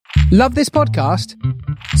Love this podcast?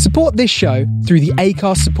 Support this show through the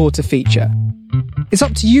Acast supporter feature. It's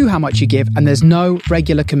up to you how much you give, and there's no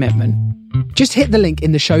regular commitment. Just hit the link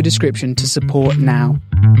in the show description to support now.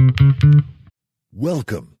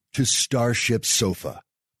 Welcome to StarShipSofa,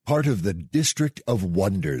 part of the District of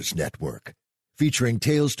Wonders network, featuring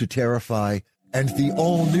Tales to Terrify and the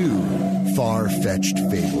all-new Far-Fetched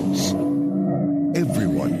Fables.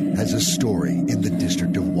 Everyone has a story in the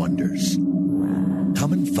District of Wonders.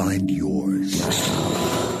 Come and find yours.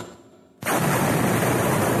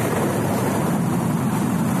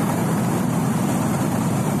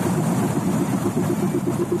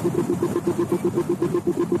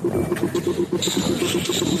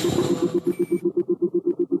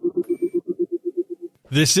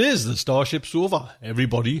 This is the StarShipSofa,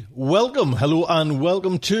 everybody. Welcome, hello, and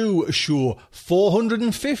welcome to show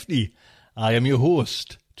 450. I am your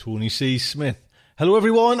host, Tony C. Smith. Hello,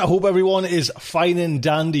 everyone. I hope everyone is fine and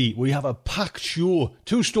dandy. We have a packed show,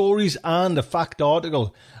 2 stories and a fact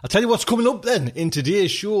article. I'll tell you what's coming up then in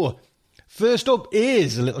today's show. First up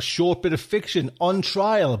is a little short bit of fiction, On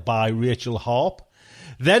Trial by Rachelle Harp.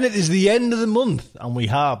 Then it is the end of the month, and we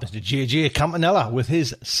have Mr. JJ Campanella with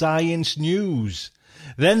his science news.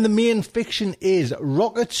 Then the main fiction is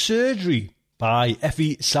Rocket Surgery by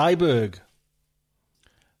Effie Sieberg.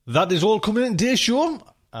 That is all coming in today's show.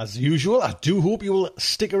 As usual, I do hope you will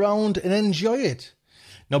stick around and enjoy it.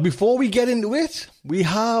 Now, before we get into it, we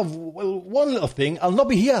have one little thing. I'll not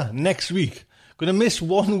be here next week. Going to miss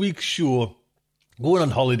 1 week's show. Going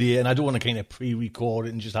on holiday, and I don't want to kind of pre-record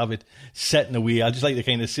it and just have it set in a way. I just like to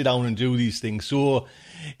kind of sit down and do these things. So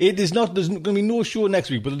there's going to be no show next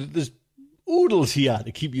week, but there's oodles here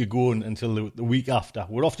to keep you going until the week after.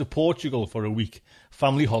 We're off to Portugal for a week.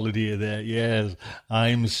 Family holiday there, yes.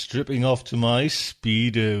 I'm stripping off to my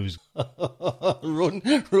Speedos. Run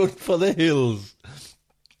for the hills.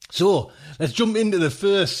 So, let's jump into the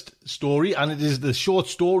first story, and it is the short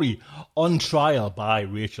story On Trial by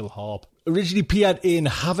Rachelle Harp. Originally appeared in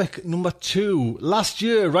Havoc number 2. Last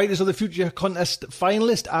year, Writers of the Future contest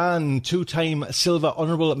finalist and 2-time silver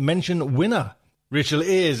honourable mention winner. Rachelle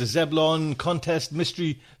is a Zebulon Contest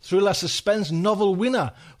Mystery Thriller Suspense Novel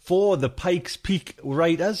winner for the Pikes Peak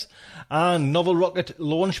Writers and Novel Rocket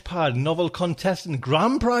Launchpad Novel Contest and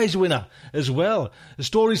Grand Prize winner as well. The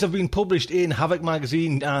stories have been published in Havoc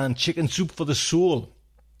Magazine and Chicken Soup for the Soul.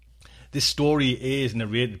 This story is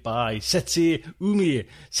narrated by Setsei Umie.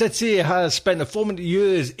 Setsei has spent her formative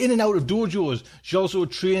years in and out of dojos. She also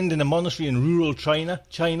trained in a monastery in rural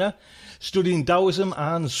China, studying Taoism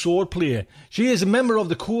and swordplay. She is a member of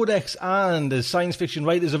the Codex and the Science Fiction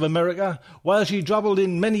Writers of America. While she dabbled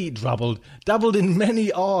in many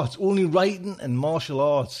arts, only writing and martial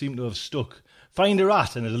arts seem to have stuck. Find her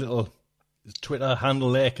at, and there's a little Twitter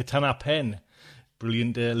handle there, Katana Pen.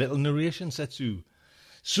 Brilliant little narration, Setsu.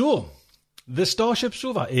 So, the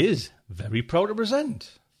StarShipSofa is very proud to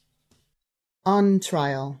present On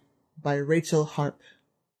Trial by Rachelle Harp.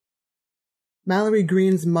 Mallory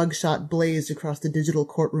Green's mugshot blazed across the digital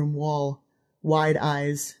courtroom wall. Wide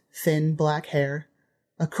eyes, thin black hair.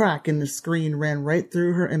 A crack in the screen ran right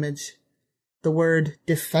through her image. The word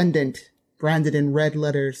defendant branded in red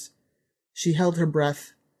letters. She held her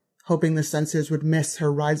breath, hoping the sensors would miss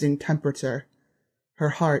her rising temperature. Her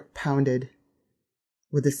heart pounded.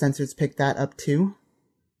 Would the sensors pick that up too?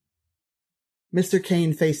 Mr.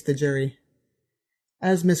 Kane faced the jury.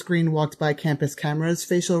 As Miss Green walked by campus cameras,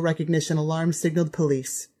 facial recognition alarms signaled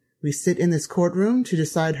police. We sit in this courtroom to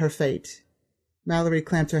decide her fate. Mallory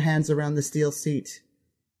clamped her hands around the steel seat.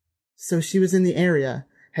 So she was in the area,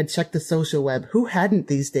 had checked the social web. Who hadn't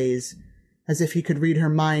these days? As if he could read her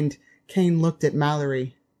mind, Kane looked at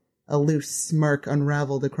Mallory. A loose smirk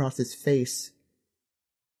unraveled across his face.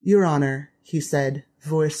 Your Honor, he said,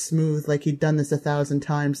 voice smooth like he'd done this 1,000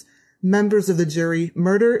 times. Members of the jury,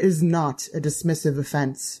 murder is not a dismissive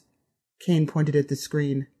offense. Kane pointed at the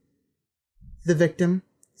screen. The victim,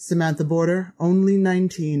 Samantha Border, only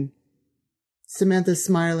 19. Samantha's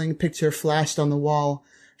smiling picture flashed on the wall.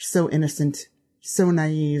 So innocent, so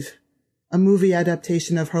naive. A movie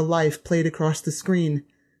adaptation of her life played across the screen.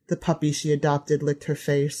 The puppy she adopted licked her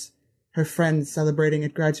face. Her friends celebrating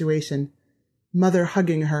at graduation. Mother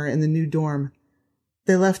hugging her in the new dorm.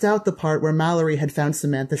 They left out the part where Mallory had found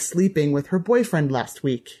Samantha sleeping with her boyfriend last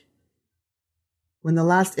week. When the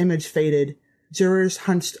last image faded, jurors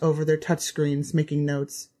hunched over their touchscreens making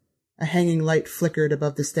notes. A hanging light flickered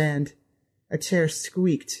above the stand. A chair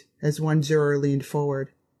squeaked as one juror leaned forward.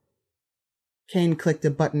 Kane clicked a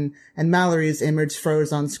button, and Mallory's image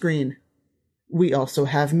froze on screen. We also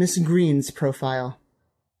have Miss Green's profile.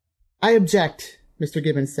 I object, Mr.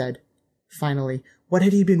 Gibbons said. Finally, What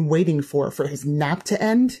had he been waiting for his nap to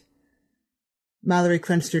end? Mallory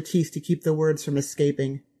clenched her teeth to keep the words from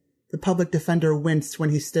escaping. The public defender winced when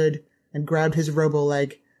he stood and grabbed his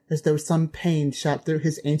robo-leg, as though some pain shot through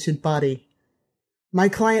his ancient body. My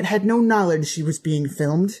client had no knowledge she was being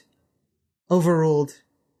filmed. Overruled,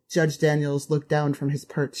 Judge Daniels looked down from his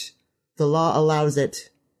perch. The law allows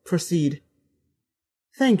it. Proceed.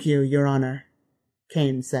 Thank you, Your Honor,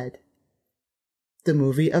 Kane said. The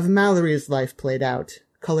movie of Mallory's life played out,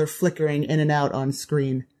 color flickering in and out on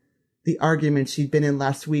screen. The argument she'd been in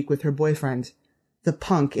last week with her boyfriend. The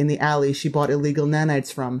punk in the alley she bought illegal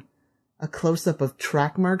nanites from. A close-up of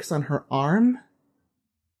track marks on her arm?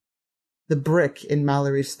 The brick in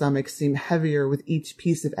Mallory's stomach seemed heavier with each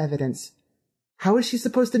piece of evidence. How is she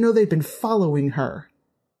supposed to know they'd been following her?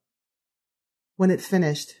 When it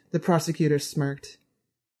finished, the prosecutor smirked.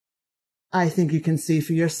 I think you can see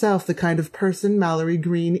for yourself the kind of person Mallory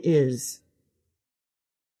Green is.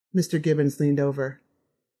 Mr. Gibbons leaned over.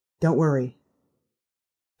 Don't worry.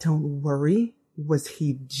 Don't worry? Was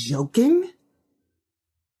he joking?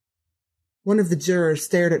 One of the jurors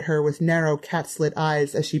stared at her with narrow cat-slit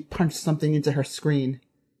eyes as she punched something into her screen.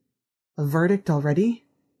 A verdict already?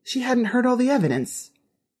 She hadn't heard all the evidence.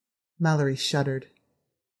 Mallory shuddered.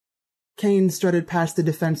 Kane strutted past the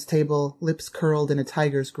defense table, lips curled in a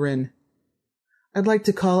tiger's grin. I'd like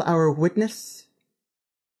to call our witness.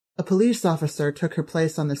 A police officer took her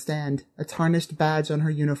place on the stand, a tarnished badge on her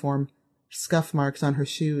uniform, scuff marks on her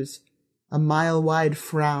shoes, a mile-wide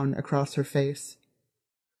frown across her face.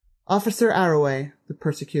 Officer Arroway, the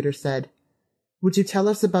prosecutor said, would you tell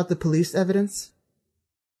us about the police evidence?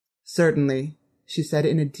 Certainly, she said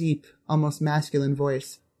in a deep, almost masculine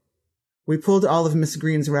voice. We pulled all of Miss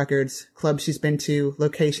Green's records, clubs she's been to,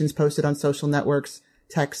 locations posted on social networks,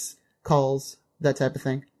 texts, calls, that type of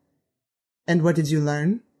thing. And what did you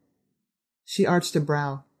learn? She arched a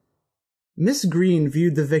brow. Miss Green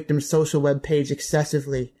viewed the victim's social web page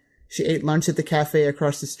excessively. She ate lunch at the cafe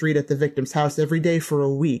across the street at the victim's house every day for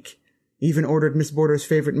a week, even ordered Miss Border's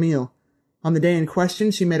favorite meal. On the day in question,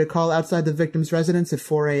 she made a call outside the victim's residence at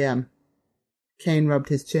 4 a.m. Kane rubbed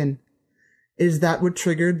his chin. Is that what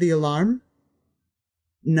triggered the alarm?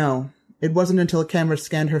 No, it wasn't until a camera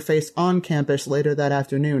scanned her face on campus later that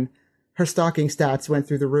afternoon. Her stalking stats went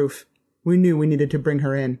through the roof. We knew we needed to bring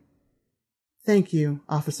her in. Thank you,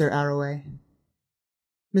 Officer Arroway.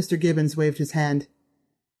 Mr. Gibbons waved his hand.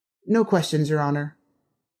 No questions, Your Honor.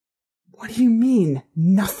 What do you mean,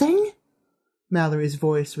 nothing? Mallory's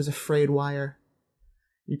voice was a frayed wire.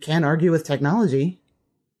 You can't argue with technology.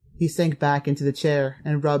 He sank back into the chair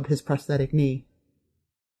and rubbed his prosthetic knee.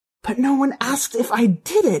 But no one asked if I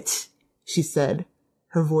did it, she said,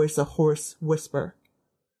 her voice a hoarse whisper.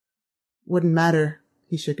 Wouldn't matter,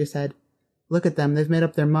 he shook his head. Look at them, they've made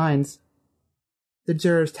up their minds. The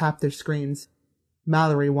jurors tapped their screens.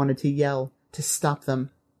 Mallory wanted to yell, to stop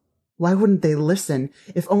them. Why wouldn't they listen?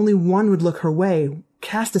 If only one would look her way,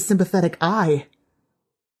 cast a sympathetic eye.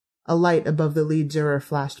 A light above the lead juror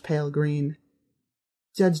flashed pale green.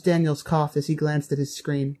 Judge Daniels coughed as he glanced at his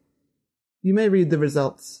screen. You may read the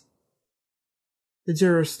results. The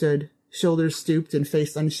juror stood, shoulders stooped and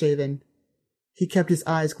face unshaven. He kept his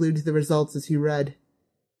eyes glued to the results as he read.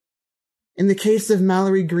 In the case of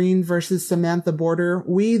Mallory Green versus Samantha Border,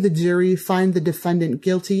 we, the jury, find the defendant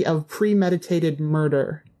guilty of premeditated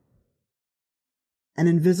murder. An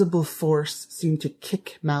invisible force seemed to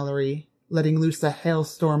kick Mallory, letting loose a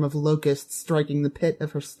hailstorm of locusts striking the pit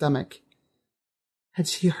of her stomach. Had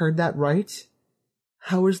she heard that right?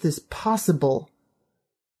 How is this possible?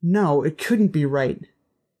 No, it couldn't be right.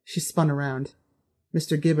 She spun around.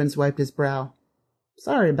 Mr. Gibbons wiped his brow.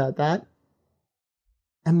 Sorry about that.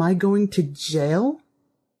 Am I going to jail?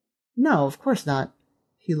 No, of course not.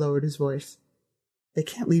 He lowered his voice. They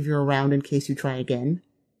can't leave you around in case you try again.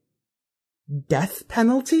 Death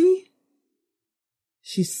penalty?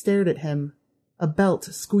 She stared at him, a belt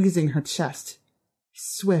squeezing her chest.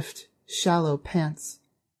 Swift, shallow pants.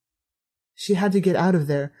 She had to get out of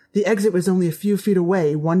there. The exit was only a few feet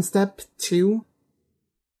away. 1 step, 2.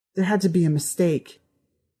 There had to be a mistake.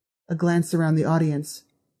 A glance around the audience,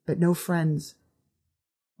 but no friends.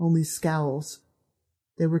 Only scowls.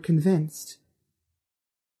 They were convinced.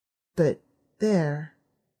 But there,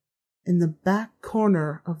 in the back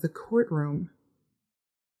corner of the courtroom,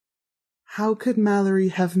 how could Mallory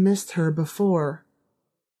have missed her before?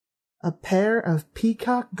 A pair of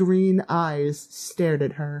peacock green eyes stared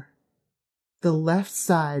at her. The left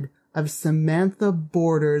side of Samantha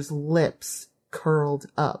Border's lips curled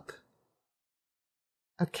up.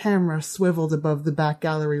 A camera swiveled above the back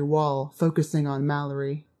gallery wall, focusing on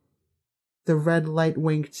Mallory. The red light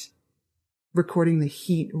winked. recording the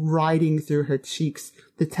heat riding through her cheeks,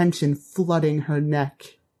 the tension flooding her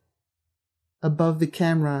neck. Above the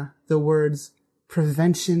camera, the words,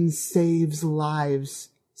 "Prevention saves lives,"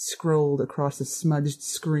 scrolled across a smudged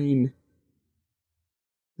screen.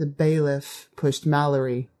 The bailiff pushed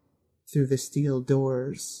Mallory through the steel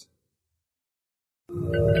doors.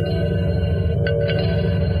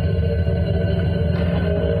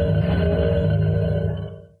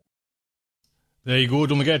 There you go,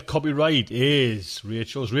 don't forget, copyright is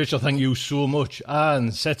Rachel's. Rachel, thank you so much.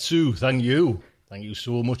 And Setsu, thank you. Thank you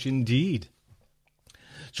so much indeed.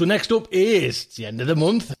 So next up is, it's the end of the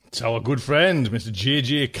month, it's our good friend, Mr.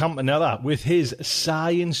 JJ Campanella, with his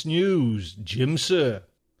science news. Jim, sir.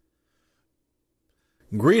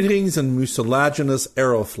 Greetings and mucilaginous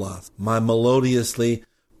aerofloss, my melodiously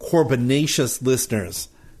corbonaceous listeners,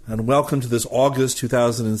 and welcome to this August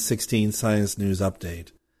 2016 Science News Update.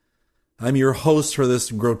 I'm your host for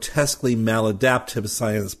this grotesquely maladaptive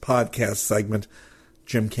science podcast segment,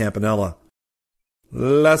 Jim Campanella.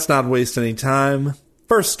 Let's not waste any time.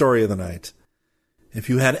 First story of the night. If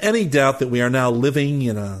you had any doubt that we are now living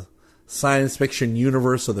in a science fiction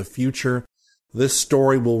universe of the future, this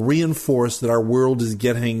story will reinforce that our world is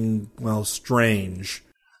getting, well, strange.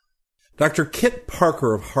 Dr. Kit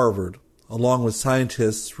Parker of Harvard, along with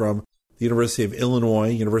scientists from the University of Illinois,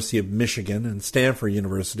 University of Michigan, and Stanford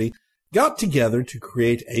University, got together to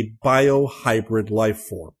create a biohybrid life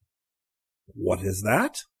form. What is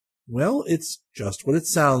that? Well, it's just what it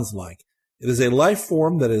sounds like. It is a life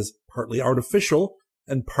form that is partly artificial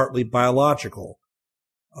and partly biological.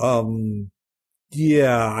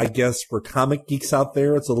 Yeah, I guess for comic geeks out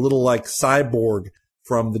there, it's a little like Cyborg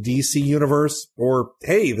from the DC universe, or,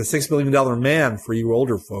 hey, the $6 Billion Man for you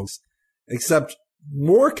older folks, except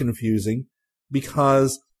more confusing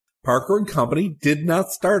because Parker and company did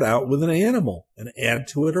not start out with an animal and add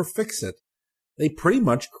to it or fix it. They pretty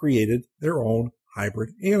much created their own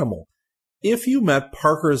hybrid animal. If you met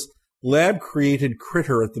Parker's lab-created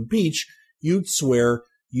critter at the beach, you'd swear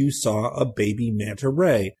you saw a baby manta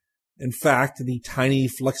ray. In fact, the tiny,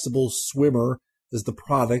 flexible swimmer is the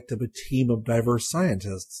product of a team of diverse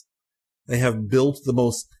scientists. They have built the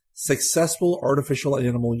most successful artificial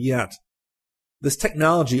animal yet. This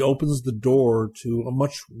technology opens the door to a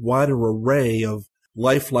much wider array of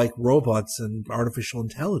lifelike robots and artificial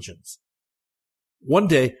intelligence. One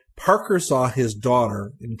day, Parker saw his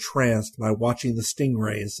daughter entranced by watching the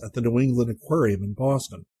stingrays at the New England Aquarium in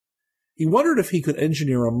Boston. He wondered if he could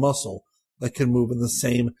engineer a mussel that can move in the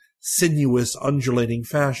same sinuous, undulating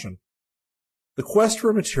fashion. The quest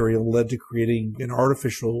for material led to creating an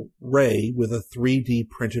artificial ray with a 3D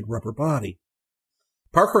printed rubber body.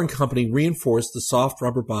 Parker and company reinforced the soft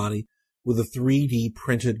rubber body with a 3D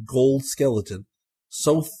printed gold skeleton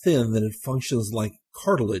so thin that it functions like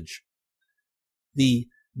cartilage. The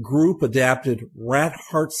group adapted rat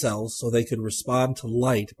heart cells so they could respond to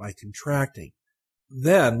light by contracting.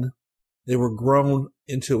 Then they were grown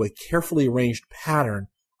into a carefully arranged pattern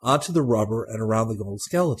onto the rubber and around the gold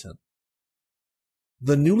skeleton.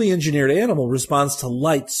 The newly engineered animal responds to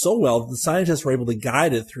light so well that the scientists were able to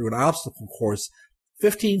guide it through an obstacle course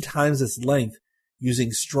 15 times its length using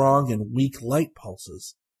strong and weak light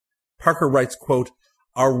pulses. Parker writes, quote,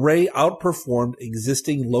 "Our ray outperformed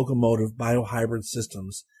existing locomotive biohybrid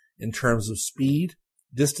systems in terms of speed,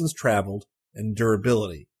 distance traveled, and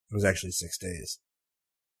durability." It was actually 6 days.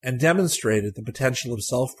 And demonstrated the potential of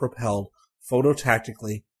self-propelled,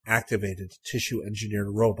 phototactically activated tissue-engineered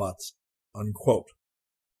robots, unquote.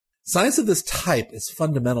 Science of this type is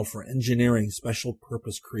fundamental for engineering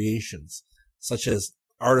special-purpose creations, such as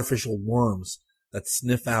artificial worms that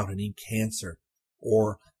sniff out and eat cancer,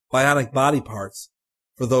 or bionic body parts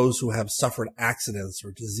for those who have suffered accidents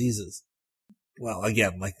or diseases. Well,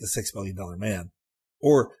 again, like the $6 Billion Man.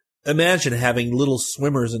 Or imagine having little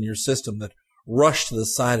swimmers in your system that rush to the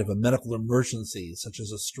side of a medical emergency, such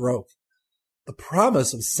as a stroke. The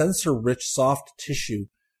promise of sensor-rich soft tissue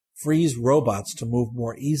frees robots to move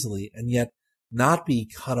more easily and yet not be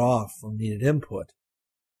cut off from needed input.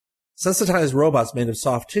 Sensitized robots made of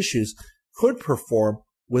soft tissues could perform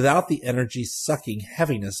without the energy-sucking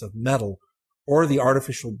heaviness of metal or the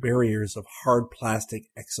artificial barriers of hard plastic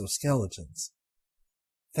exoskeletons.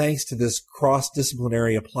 Thanks to this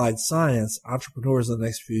cross-disciplinary applied science, entrepreneurs in the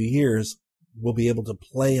next few years will be able to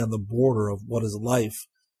play on the border of what is life,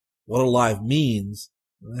 what alive means,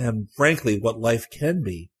 and frankly, what life can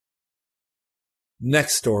be.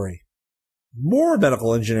 Next story. More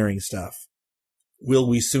medical engineering stuff. Will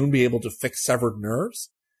we soon be able to fix severed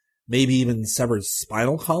nerves? Maybe even severed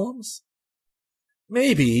spinal columns?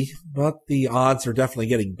 Maybe, but the odds are definitely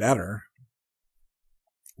getting better.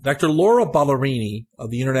 Dr. Laura Ballerini of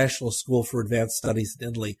the International School for Advanced Studies in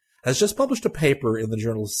Italy has just published a paper in the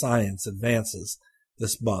journal Science Advances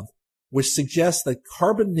this month, which suggests that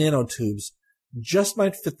carbon nanotubes just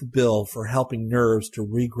might fit the bill for helping nerves to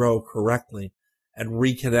regrow correctly and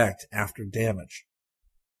reconnect after damage.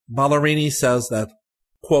 Ballerini says that,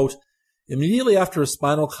 quote, immediately after a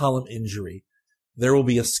spinal column injury, there will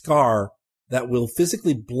be a scar that will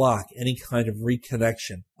physically block any kind of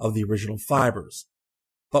reconnection of the original fibers.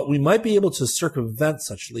 But we might be able to circumvent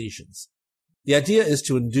such lesions. The idea is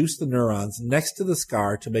to induce the neurons next to the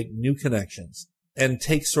scar to make new connections and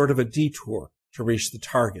take sort of a detour to reach the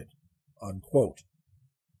target, unquote.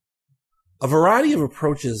 A variety of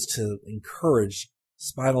approaches to encourage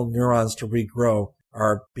spinal neurons to regrow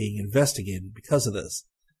are being investigated because of this.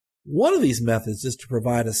 One of these methods is to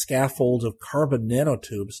provide a scaffold of carbon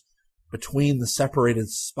nanotubes between the separated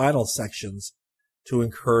spinal sections to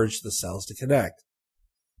encourage the cells to connect.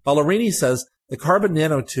 Ballerini says the carbon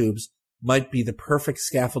nanotubes might be the perfect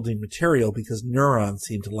scaffolding material because neurons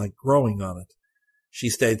seem to like growing on it. She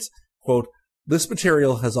states, quote, this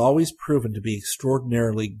material has always proven to be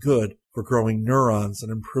extraordinarily good for growing neurons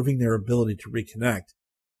and improving their ability to reconnect,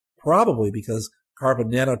 probably because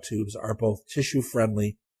carbon nanotubes are both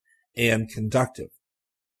tissue-friendly and conductive.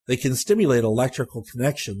 They can stimulate electrical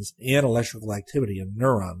connections and electrical activity in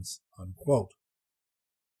neurons, unquote.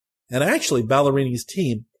 And actually, Ballerini's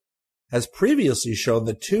team has previously shown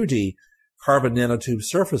that 2D carbon nanotube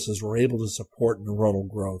surfaces were able to support neuronal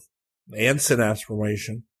growth and synapse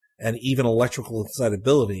formation and even electrical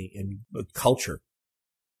excitability in culture.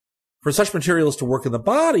 For such materials to work in the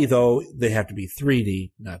body, though, they have to be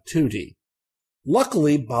 3D, not 2D.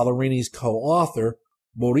 Luckily, Ballerini's co-author,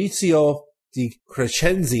 Maurizio Di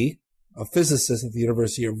Crescenzi, a physicist at the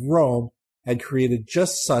University of Rome, had created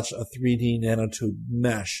just such a 3D nanotube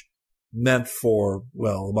mesh meant for,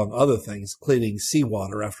 well, among other things, cleaning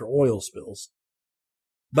seawater after oil spills.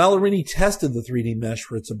 Ballerini tested the 3D mesh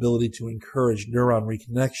for its ability to encourage neuron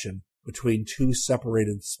reconnection between two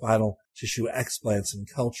separated spinal tissue explants in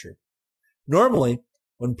culture. Normally,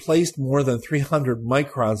 when placed more than 300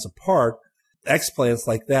 microns apart, explants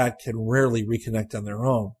like that can rarely reconnect on their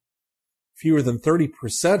own. Fewer than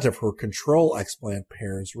 30% of her control explant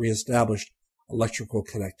pairs reestablished electrical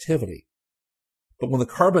connectivity. But when the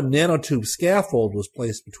carbon nanotube scaffold was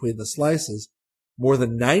placed between the slices, more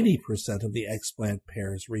than 90% of the explant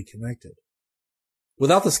pairs reconnected.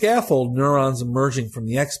 Without the scaffold, neurons emerging from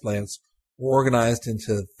the explants were organized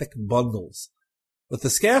into thick bundles. With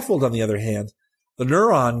the scaffold, on the other hand, the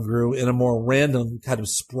neuron grew in a more random, kind of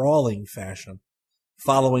sprawling fashion,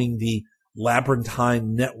 following the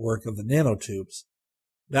labyrinthine network of the nanotubes.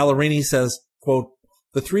 Ballerini says, quote,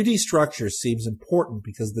 the 3D structure seems important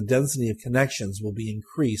because the density of connections will be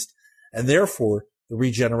increased, and therefore the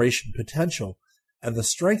regeneration potential and the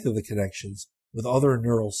strength of the connections with other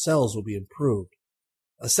neural cells will be improved.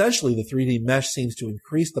 Essentially, the 3D mesh seems to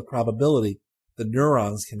increase the probability that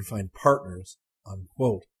neurons can find partners,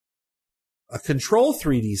 unquote. A control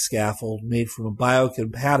 3D scaffold made from a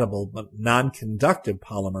biocompatible but non-conductive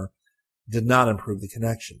polymer did not improve the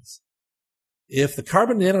connections. If the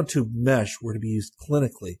carbon nanotube mesh were to be used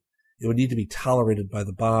clinically, it would need to be tolerated by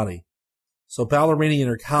the body. So Ballerini and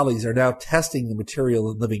her colleagues are now testing the material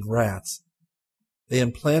in living rats. They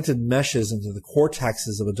implanted meshes into the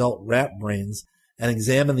cortexes of adult rat brains and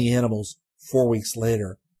examined the animals 4 weeks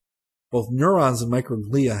later. Both neurons and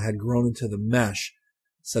microglia had grown into the mesh,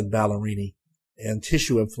 said Ballerini, and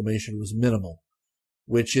tissue inflammation was minimal,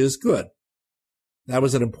 which is good. That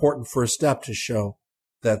was an important first step to show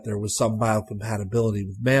that there was some biocompatibility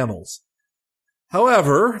with mammals.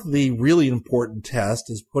 However, the really important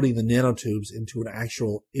test is putting the nanotubes into an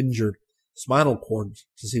actual injured spinal cord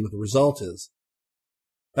to see what the result is.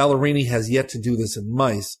 Ballerini has yet to do this in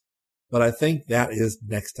mice, but I think that is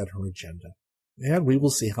next on her agenda, and we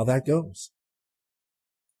will see how that goes.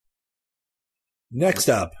 Next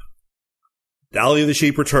up, Dolly the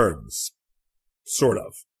sheep returns. Sort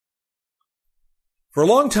of. For a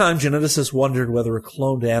long time, geneticists wondered whether a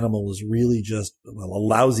cloned animal was really just, a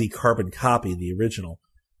lousy carbon copy of the original.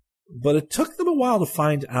 But it took them a while to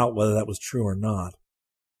find out whether that was true or not.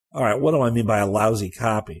 All right, what do I mean by a lousy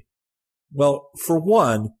copy? Well, for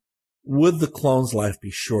one, would the clone's life be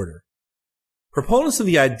shorter? Proponents of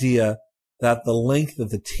the idea that the length of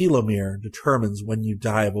the telomere determines when you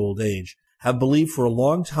die of old age have believed for a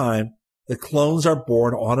long time that clones are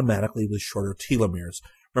born automatically with shorter telomeres.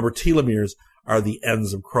 Remember, telomeres are the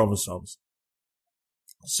ends of chromosomes.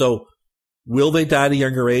 So, will they die at a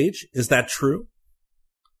younger age? Is that true?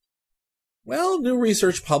 Well, new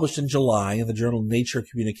research published in July in the journal Nature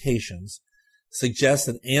Communications suggests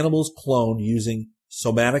that animals cloned using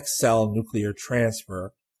somatic cell nuclear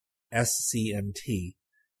transfer, SCNT,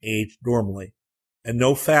 age normally, and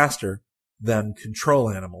no faster than control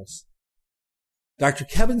animals. Dr.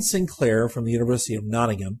 Kevin Sinclair from the University of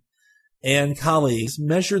Nottingham and colleagues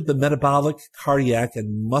measured the metabolic, cardiac,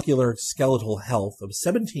 and muscular skeletal health of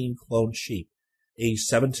 17 cloned sheep aged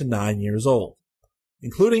 7 to 9 years old,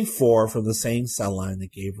 including 4 from the same cell line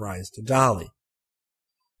that gave rise to Dolly,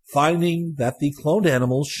 finding that the cloned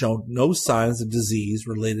animals showed no signs of disease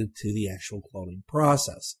related to the actual cloning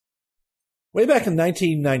process. Way back in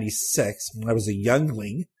 1996, when I was a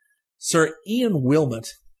youngling, Sir Ian Wilmot,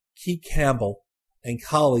 Keith Campbell, and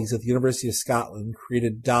colleagues at the University of Scotland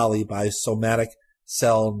created Dolly by somatic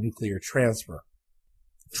cell nuclear transfer,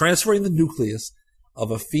 transferring the nucleus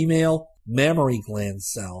of a female mammary gland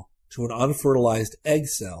cell to an unfertilized egg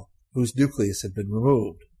cell whose nucleus had been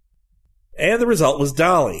removed. And the result was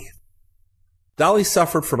Dolly. Dolly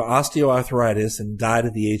suffered from osteoarthritis and died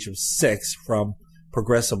at the age of 6 from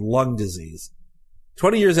progressive lung disease.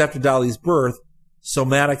 20 years after Dolly's birth,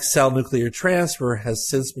 somatic cell nuclear transfer has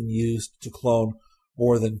since been used to clone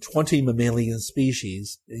more than 20 mammalian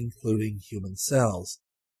species, including human cells.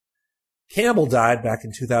 Campbell died back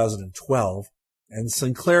in 2012, and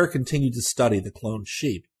Sinclair continued to study the cloned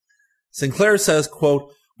sheep. Sinclair says,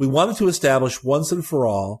 quote, "We wanted to establish once and for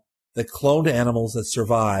all that cloned animals that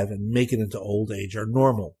survive and make it into old age are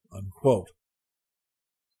normal," unquote.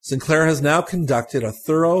 Sinclair has now conducted a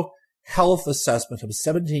thorough health assessment of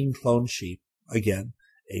 17 cloned sheep, again,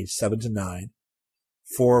 aged 7 to 9,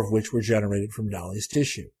 4 of which were generated from Dolly's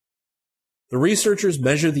tissue. The researchers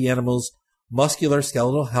measured the animals' muscular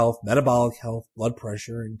skeletal health, metabolic health, blood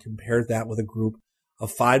pressure, and compared that with a group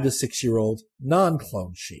of 5 to 6-year-old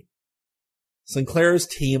non-cloned sheep. Sinclair's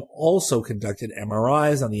team also conducted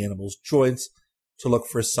MRIs on the animals' joints to look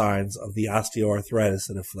for signs of the osteoarthritis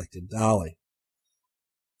that afflicted Dolly.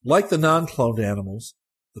 Like the non-cloned animals,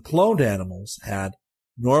 the cloned animals had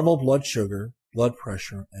normal blood sugar, blood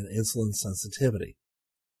pressure, and insulin sensitivity.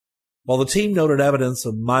 While the team noted evidence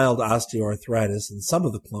of mild osteoarthritis in some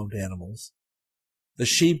of the cloned animals, the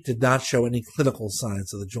sheep did not show any clinical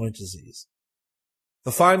signs of the joint disease.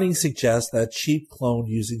 The findings suggest that sheep cloned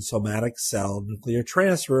using somatic cell nuclear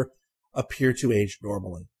transfer appear to age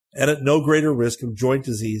normally, and at no greater risk of joint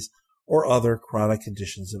disease or other chronic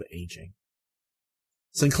conditions of aging.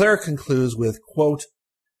 Sinclair concludes with, quote,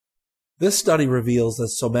 "This study reveals that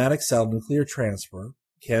somatic cell nuclear transfer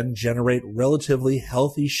can generate relatively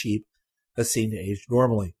healthy sheep that seem to age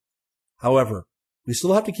normally. However, we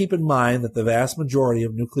still have to keep in mind that the vast majority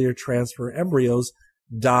of nuclear transfer embryos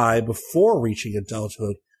die before reaching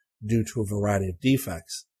adulthood due to a variety of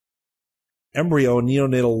defects. Embryo and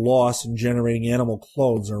neonatal loss in generating animal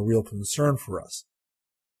clones are a real concern for us,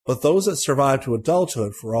 but those that survive to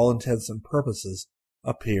adulthood, for all intents and purposes,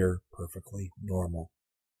 appear perfectly normal."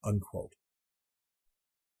 Unquote.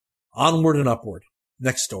 Onward and upward.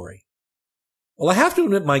 Next story. Well, I have to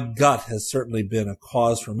admit my gut has certainly been a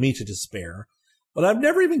cause for me to despair, but I've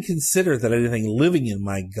never even considered that anything living in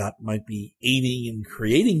my gut might be aiding and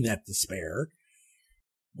creating that despair.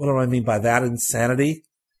 What do I mean by that insanity?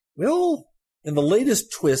 Well, in the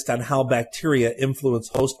latest twist on how bacteria influence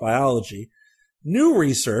host biology, new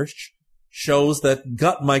research shows that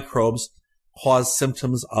gut microbes cause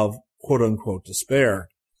symptoms of quote-unquote despair.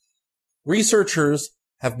 Researchers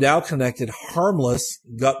have now connected harmless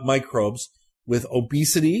gut microbes with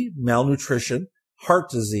obesity, malnutrition,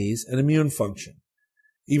 heart disease, and immune function.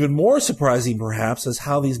 Even more surprising, perhaps, is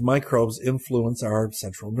how these microbes influence our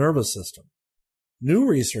central nervous system. New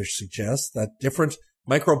research suggests that different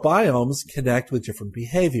microbiomes connect with different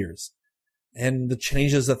behaviors, and the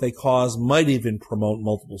changes that they cause might even promote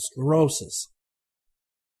multiple sclerosis.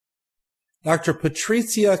 Dr.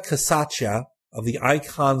 Patrizia Casaccia of the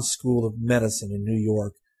Icahn School of Medicine in New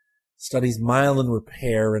York studies myelin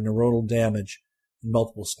repair and neuronal damage in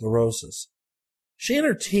multiple sclerosis. She and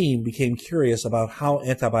her team became curious about how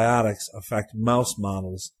antibiotics affect mouse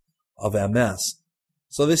models of MS.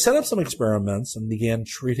 So they set up some experiments and began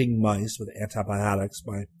treating mice with antibiotics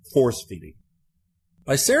by force feeding.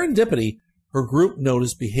 By serendipity, her group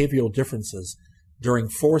noticed behavioral differences during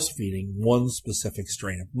force feeding one specific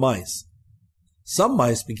strain of mice. Some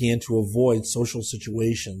mice began to avoid social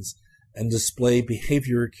situations and display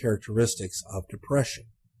behavior characteristics of depression.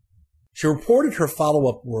 She reported her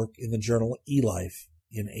follow-up work in the journal eLife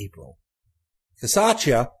in April.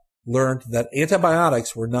 Casaccia learned that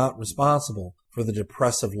antibiotics were not responsible for the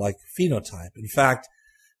depressive-like phenotype. In fact,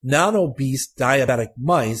 non-obese diabetic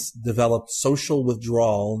mice developed social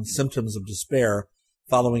withdrawal and symptoms of despair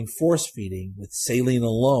following force feeding with saline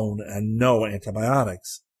alone and no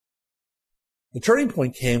antibiotics. The turning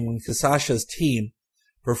point came when Kasasha's team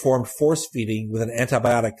performed force feeding with an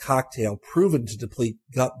antibiotic cocktail proven to deplete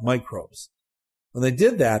gut microbes. When they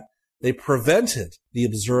did that, they prevented the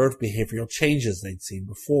observed behavioral changes they'd seen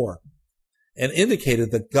before and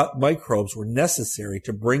indicated that gut microbes were necessary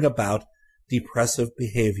to bring about depressive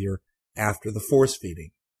behavior after the force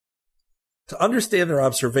feeding. To understand their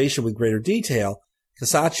observation with greater detail,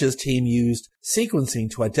 Kasasha's team used sequencing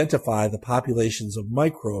to identify the populations of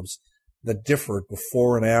microbes that differed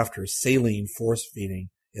before and after saline force feeding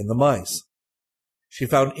in the mice. She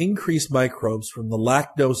found increased microbes from the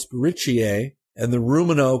Lactospiraceae and the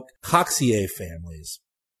Ruminococciae families.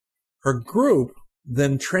 Her group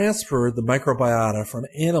then transferred the microbiota from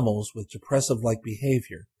animals with depressive-like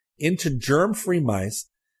behavior into germ-free mice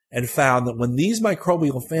and found that when these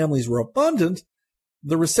microbial families were abundant,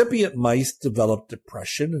 the recipient mice developed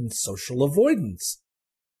depression and social avoidance.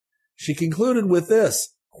 She concluded with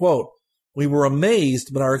this, quote, "We were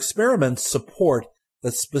amazed, but our experiments support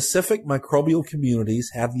that specific microbial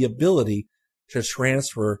communities have the ability to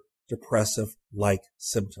transfer depressive-like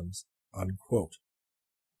symptoms," unquote.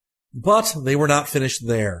 But they were not finished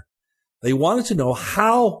there. They wanted to know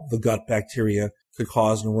how the gut bacteria could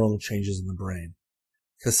cause neuronal changes in the brain.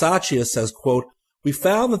 Kasasha says, quote, "We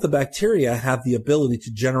found that the bacteria have the ability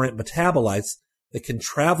to generate metabolites that can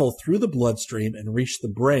travel through the bloodstream and reach the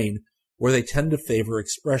brain, where they tend to favor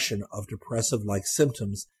expression of depressive-like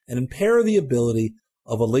symptoms and impair the ability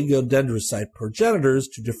of oligodendrocyte progenitors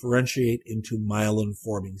to differentiate into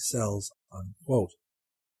myelin-forming cells," unquote.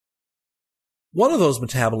 One of those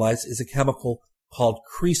metabolites is a chemical called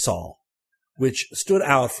cresol, which stood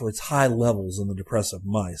out for its high levels in the depressive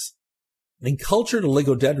mice. In cultured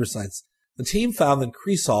oligodendrocytes, the team found that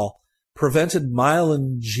cresol prevented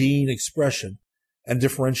myelin gene expression and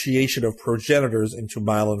differentiation of progenitors into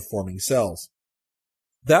myelin-forming cells.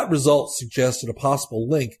 That result suggested a possible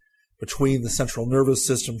link between the central nervous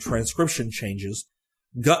system transcription changes,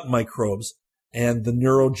 gut microbes, and the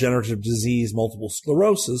neurodegenerative disease multiple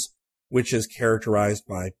sclerosis, which is characterized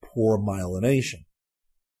by poor myelination.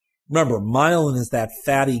 Remember, myelin is that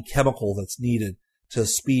fatty chemical that's needed to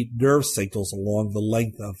speed nerve signals along the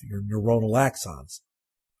length of your neuronal axons.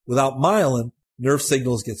 Without myelin, nerve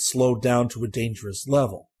signals get slowed down to a dangerous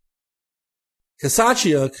level.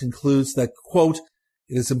 Kasasha concludes that, quote,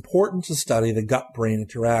 "It is important to study the gut-brain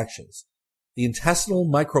interactions. The intestinal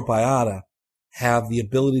microbiota have the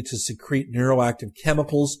ability to secrete neuroactive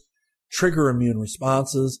chemicals, trigger immune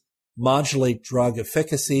responses, modulate drug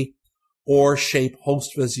efficacy, or shape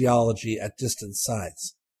host physiology at distant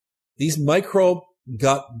sites. These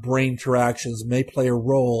microbe-gut-brain interactions may play a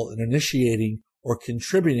role in initiating or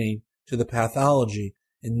contributing to the pathology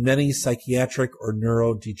in many psychiatric or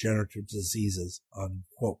neurodegenerative diseases,"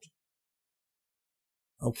 unquote.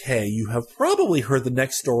 Okay, you have probably heard the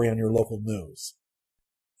next story on your local news.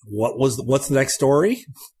 What's the next story?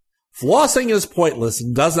 Flossing is pointless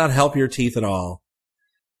and does not help your teeth at all.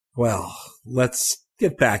 Well, let's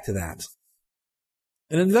get back to that.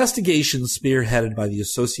 An investigation spearheaded by the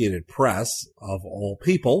Associated Press, of all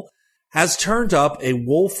people, has turned up a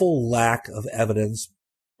woeful lack of evidence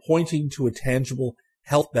pointing to a tangible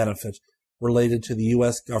health benefit related to the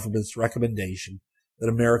U.S. government's recommendation that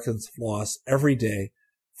Americans floss every day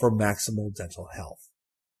for maximal dental health.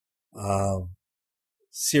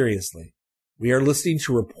 Seriously, we are listening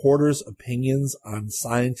to reporters' opinions on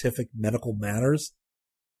scientific medical matters?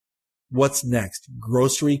 What's next?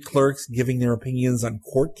 Grocery clerks giving their opinions on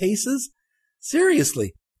court cases?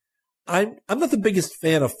 Seriously, I'm not the biggest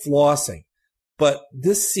fan of flossing, but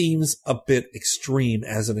this seems a bit extreme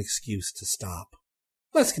as an excuse to stop.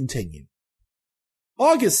 Let's continue.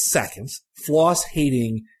 August 2nd,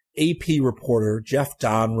 floss-hating AP reporter Jeff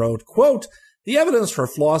Don wrote, quote, "The evidence for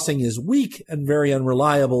flossing is weak and very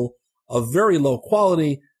unreliable, of very low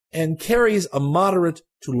quality, and carries a moderate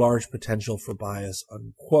to large potential for bias,"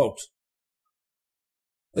 unquote.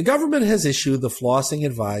 The government has issued the flossing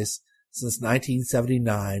advice since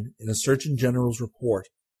 1979 in a Surgeon General's report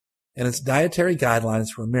and its dietary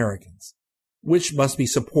guidelines for Americans, which must be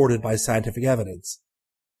supported by scientific evidence.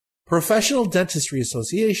 Professional dentistry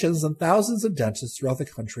associations and thousands of dentists throughout the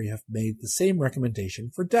country have made the same recommendation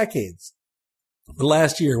for decades. But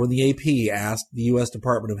last year, when the AP asked the U.S.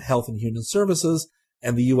 Department of Health and Human Services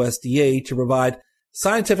and the USDA to provide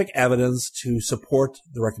scientific evidence to support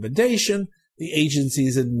the recommendation, the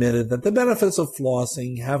agencies admitted that the benefits of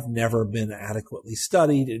flossing have never been adequately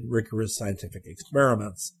studied in rigorous scientific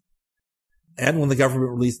experiments. And when the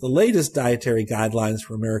government released the latest dietary guidelines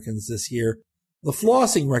for Americans this year, The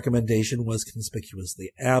flossing recommendation was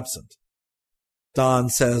conspicuously absent. Don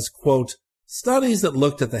says, quote, studies that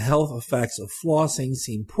looked at the health effects of flossing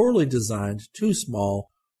seem poorly designed, too small,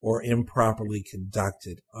 or improperly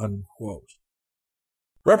conducted, unquote.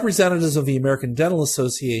 Representatives of the American Dental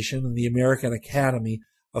Association and the American Academy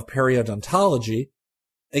of Periodontology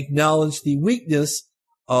acknowledged the weakness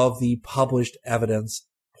of the published evidence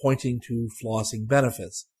pointing to flossing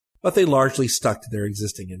benefits, but they largely stuck to their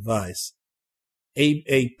existing advice.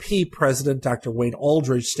 AAP President Dr. Wayne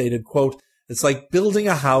Aldridge stated, quote, it's like building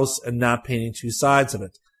a house and not painting two sides of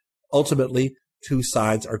it. Ultimately, two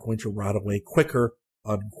sides are going to rot away quicker,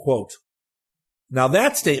 unquote. Now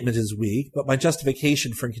that statement is weak, but my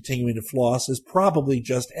justification for continuing to floss is probably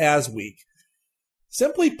just as weak.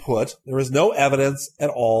 Simply put, there is no evidence at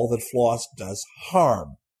all that floss does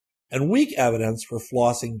harm, and weak evidence for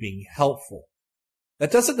flossing being helpful.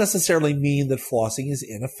 That doesn't necessarily mean that flossing is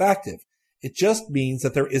ineffective. It just means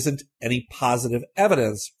that there isn't any positive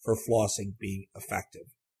evidence for flossing being effective.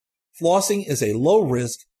 Flossing is a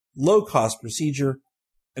low-risk, low-cost procedure,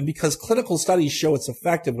 and because clinical studies show it's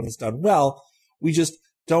effective when it's done well, we just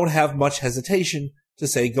don't have much hesitation to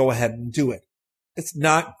say go ahead and do it. It's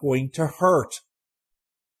not going to hurt.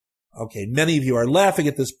 Okay, many of you are laughing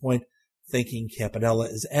at this point, thinking Campanella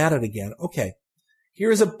is at it again. Okay,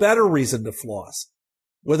 here's a better reason to floss,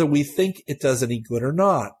 whether we think it does any good or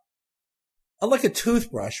not. Unlike a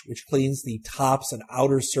toothbrush, which cleans the tops and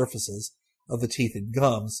outer surfaces of the teeth and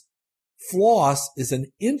gums, floss is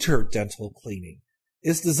an interdental cleaning.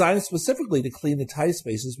 It's designed specifically to clean the tight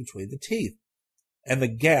spaces between the teeth and the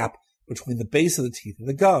gap between the base of the teeth and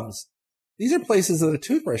the gums. These are places that a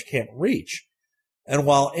toothbrush can't reach. And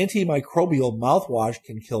while antimicrobial mouthwash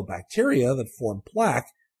can kill bacteria that form plaque,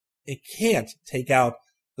 it can't take out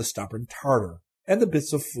the stubborn tartar and the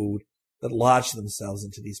bits of food that lodge themselves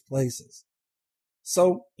into these places.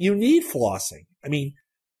 So you need flossing. I mean,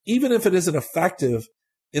 even if it isn't effective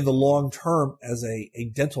in the long term as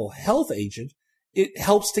a dental health agent, it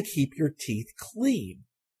helps to keep your teeth clean.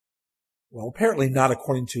 Well, apparently not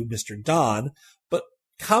according to Mr. Don, but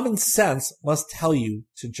common sense must tell you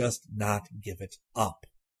to just not give it up.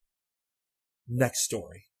 Next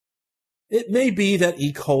story. It may be that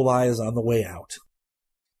E. coli is on the way out.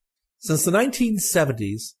 Since the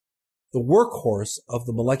 1970s, the workhorse of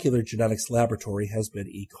the molecular genetics laboratory has been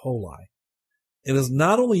E. coli. It is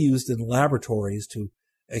not only used in laboratories to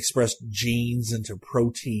express genes into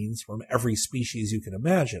proteins from every species you can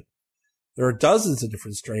imagine. There are dozens of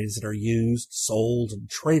different strains that are used, sold, and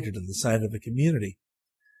traded in the scientific community.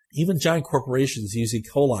 Even giant corporations use E.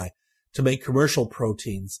 coli to make commercial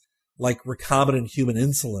proteins like recombinant human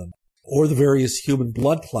insulin or the various human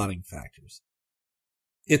blood clotting factors.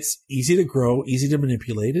 It's easy to grow, easy to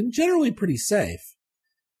manipulate, and generally pretty safe.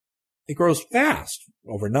 It grows fast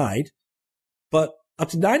overnight, but up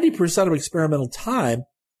to 90% of experimental time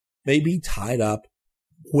may be tied up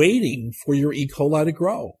waiting for your E. coli to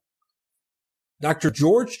grow. Dr.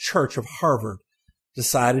 George Church of Harvard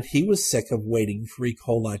decided he was sick of waiting for E.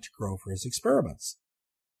 coli to grow for his experiments.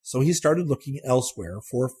 So he started looking elsewhere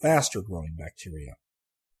for faster growing bacteria.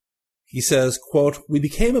 He says, quote, we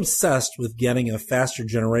became obsessed with getting a faster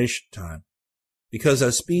generation time because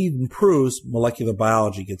as speed improves, molecular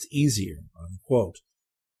biology gets easier, unquote.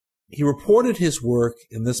 He reported his work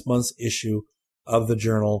in this month's issue of the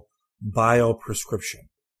journal Bioprescription.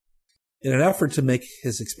 In an effort to make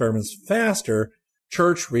his experiments faster,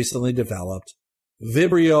 Church recently developed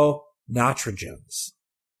Vibrio natrigens.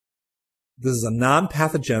 This is a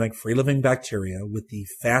non-pathogenic free-living bacteria with the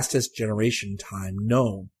fastest generation time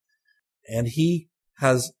known. And he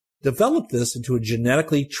has developed this into a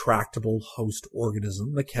genetically tractable host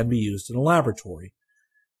organism that can be used in a laboratory.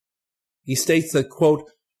 He states that, quote,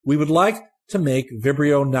 we would like to make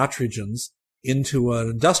Vibrio natrigens into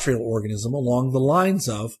an industrial organism along the lines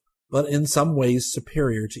of, but in some ways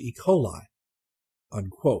superior to E. coli,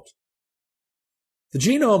 unquote. The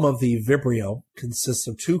genome of the Vibrio consists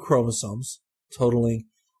of 2 chromosomes, totaling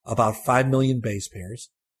about 5 million base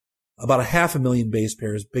pairs, about 500,000 base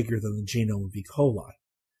pairs bigger than the genome of E. coli.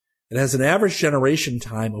 It has an average generation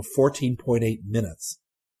time of 14.8 minutes,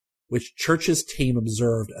 which Church's team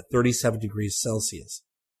observed at 37 degrees Celsius.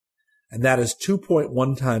 And that is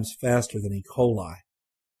 2.1 times faster than E. coli.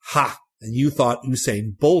 Ha! And you thought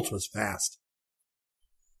Usain Bolt was fast.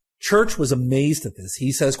 Church was amazed at this.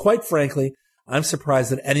 He says, quite frankly, I'm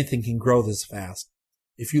surprised that anything can grow this fast.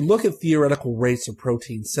 If you look at theoretical rates of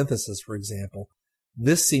protein synthesis, for example,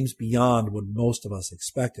 this seems beyond what most of us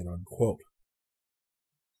expected, unquote.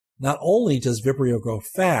 Not only does Vibrio grow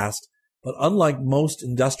fast, but unlike most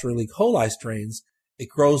industrial E. coli strains, It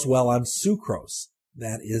grows well on sucrose,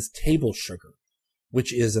 that is table sugar,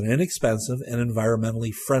 which is an inexpensive and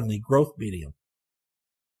environmentally friendly growth medium.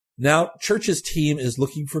 Now, Church's team is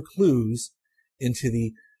looking for clues into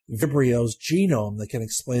the Vibrio's genome that can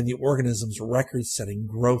explain the organism's record-setting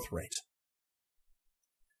growth rate.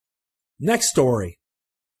 Next story.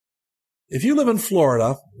 If you live in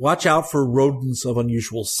Florida, watch out for rodents of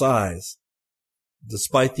unusual size.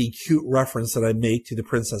 Despite the cute reference that I make to the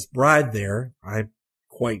Princess Bride there, I'm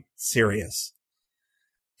quite serious.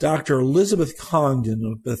 Dr. Elizabeth Congdon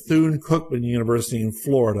of Bethune-Cookman University in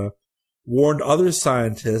Florida warned other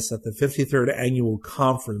scientists at the 53rd Annual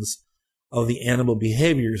Conference of the Animal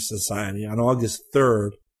Behavior Society on August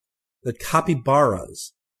 3rd that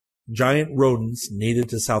capybaras, giant rodents native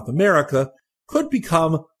to South America, could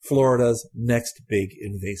become Florida's next big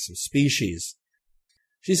invasive species.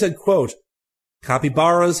 She said, quote,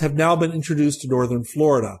 "Capybaras have now been introduced to northern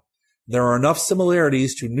Florida. There are enough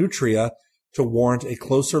similarities to nutria to warrant a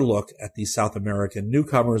closer look at these South American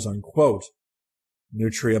newcomers," unquote.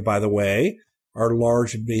 Nutria, by the way, are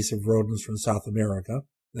large invasive rodents from South America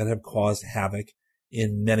that have caused havoc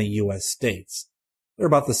in many U.S. states. They're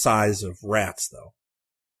about the size of rats, though.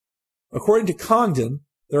 According to Congdon,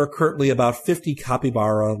 there are currently about 50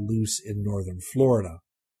 capybara loose in northern Florida.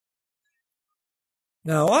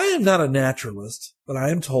 Now, I am not a naturalist, but I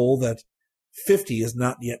am told that 50 is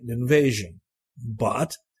not yet an invasion.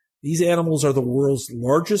 But these animals are the world's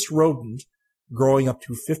largest rodent, growing up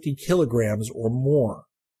to 50 kilograms or more.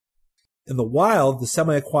 In the wild, the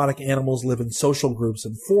semi-aquatic animals live in social groups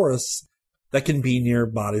in forests that can be near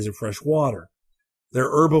bodies of fresh water. They're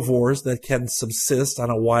herbivores that can subsist on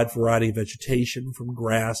a wide variety of vegetation from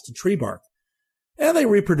grass to tree bark. And they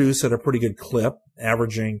reproduce at a pretty good clip,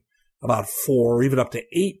 averaging about 4 or even up to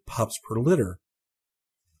 8 pups per litter.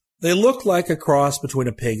 They look like a cross between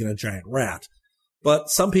a pig and a giant rat, but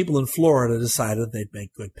some people in Florida decided they'd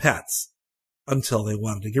make good pets until they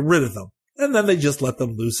wanted to get rid of them, and then they just let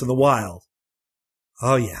them loose in the wild.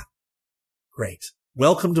 Oh yeah. Great.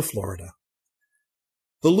 Welcome to Florida.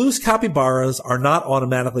 The loose capybaras are not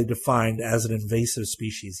automatically defined as an invasive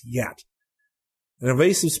species yet. An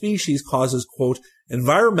invasive species causes, quote,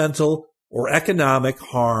 environmental or economic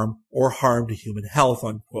harm or harm to human health,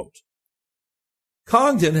 unquote.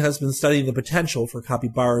 Congdon has been studying the potential for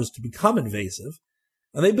capybaras to become invasive,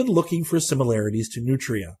 and they've been looking for similarities to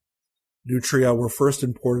nutria. Nutria were first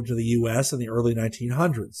imported to the U.S. in the early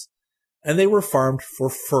 1900s, and they were farmed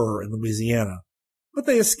for fur in Louisiana, but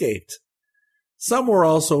they escaped. Some were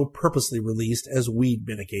also purposely released as weed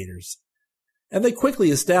mitigators, and they quickly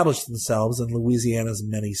established themselves in Louisiana's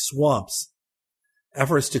many swamps.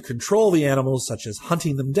 Efforts to control the animals, such as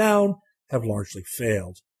hunting them down, have largely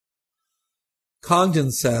failed.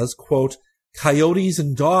 Congdon says, quote, coyotes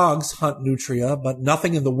and dogs hunt nutria, but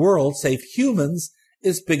nothing in the world, save humans,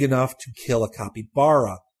 is big enough to kill a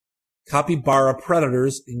capybara. Capybara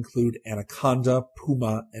predators include anaconda,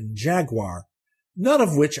 puma, and jaguar, none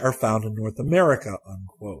of which are found in North America,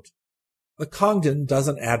 unquote. But Congdon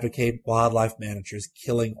doesn't advocate wildlife managers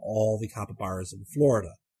killing all the capybaras in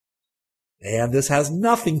Florida. And this has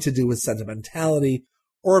nothing to do with sentimentality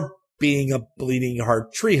or being a bleeding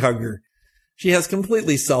heart tree hugger. She has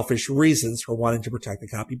completely selfish reasons for wanting to protect the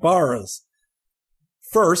capybaras.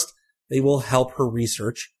 First, they will help her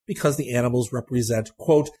research because the animals represent,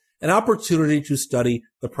 quote, an opportunity to study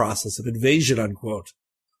the process of invasion, unquote.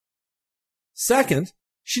 Second,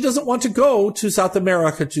 she doesn't want to go to South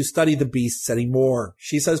America to study the beasts anymore.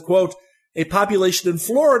 She says, quote, a population in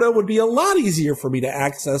Florida would be a lot easier for me to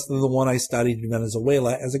access than the one I studied in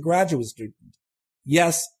Venezuela as a graduate student.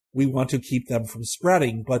 Yes, we want to keep them from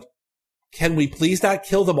spreading, but can we please not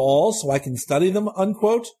kill them all so I can study them,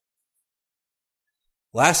 unquote?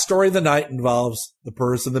 Last story of the night involves the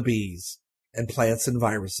birds and the bees, and plants and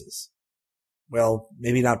viruses. Well,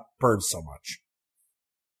 maybe not birds so much.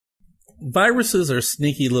 Viruses are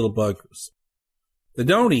sneaky little buggers. They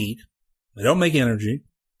don't eat, they don't make energy,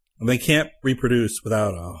 and they can't reproduce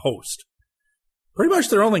without a host. Pretty much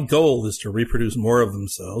their only goal is to reproduce more of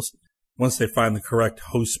themselves once they find the correct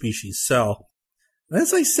host species cell. And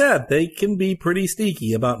as I said, they can be pretty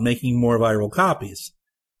sneaky about making more viral copies.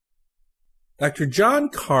 Dr. John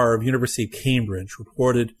Carr of University of Cambridge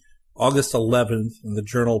reported August 11th in the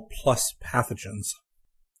journal PLOS Pathogens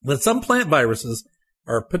that some plant viruses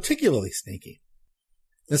are particularly sneaky.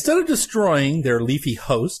 Instead of destroying their leafy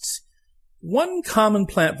hosts, one common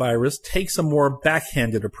plant virus takes a more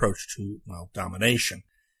backhanded approach to, domination.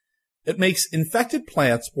 It makes infected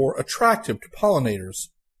plants more attractive to pollinators,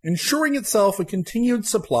 ensuring itself a continued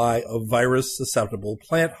supply of virus-susceptible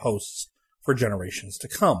plant hosts for generations to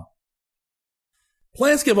come.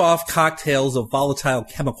 Plants give off cocktails of volatile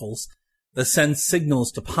chemicals that send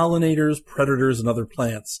signals to pollinators, predators, and other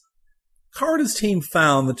plants. Carr and his team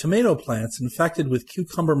found that tomato plants infected with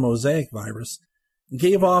cucumber mosaic virus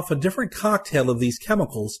gave off a different cocktail of these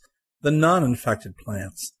chemicals than non-infected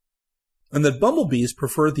plants, and that bumblebees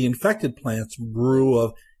preferred the infected plant's brew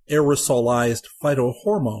of aerosolized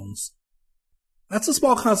phytohormones. That's a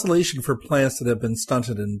small consolation for plants that have been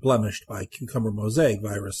stunted and blemished by cucumber mosaic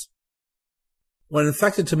virus. When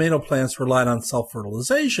infected tomato plants relied on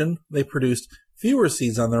self-fertilization, they produced fewer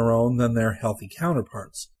seeds on their own than their healthy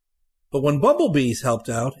counterparts. But when bumblebees helped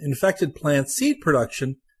out, infected plant seed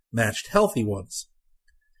production matched healthy ones.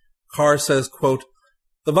 Carr says, quote,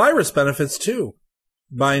 "The virus benefits too.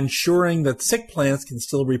 By ensuring that sick plants can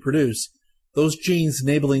still reproduce, those genes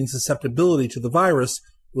enabling susceptibility to the virus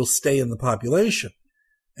will stay in the population,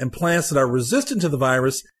 and plants that are resistant to the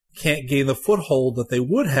virus can't gain the foothold that they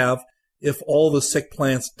would have if all the sick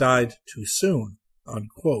plants died too soon,"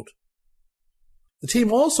 unquote. The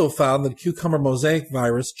team also found that cucumber mosaic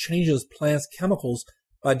virus changes plants' chemicals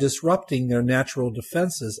by disrupting their natural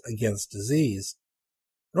defenses against disease.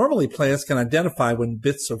 Normally, plants can identify when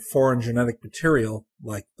bits of foreign genetic material,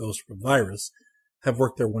 like those from virus, have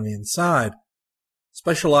worked their way inside.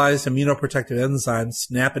 Specialized immunoprotective enzymes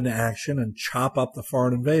snap into action and chop up the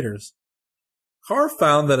foreign invaders. Carr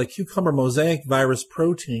found that a cucumber mosaic virus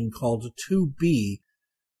protein called 2B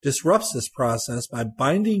disrupts this process by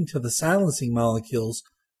binding to the silencing molecules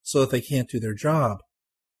so that they can't do their job.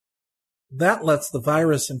 That lets the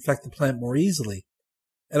virus infect the plant more easily,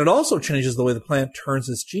 and it also changes the way the plant turns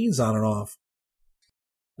its genes on and off.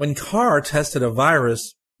 When Carr tested a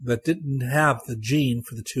virus that didn't have the gene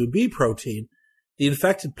for the 2B protein, the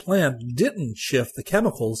infected plant didn't shift the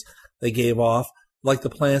chemicals they gave off like the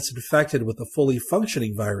plants infected with a fully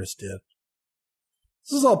functioning virus did.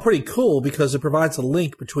 This is all pretty cool because it provides a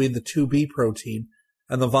link between the 2B protein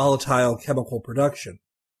and the volatile chemical production.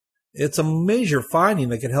 It's a major finding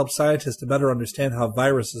that can help scientists to better understand how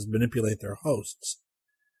viruses manipulate their hosts.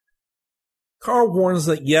 Carr warns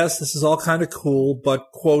that yes, this is all kind of cool, but,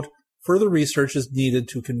 quote, "Further research is needed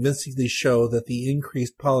to convincingly show that the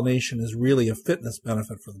increased pollination is really a fitness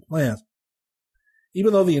benefit for the plant.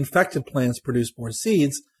 Even though the infected plants produce more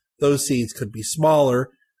seeds, those seeds could be smaller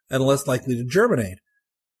and less likely to germinate,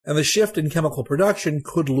 and the shift in chemical production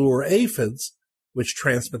could lure aphids, which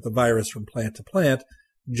transmit the virus from plant to plant,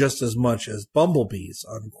 just as much as bumblebees,"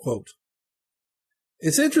 unquote.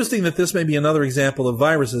 It's interesting that this may be another example of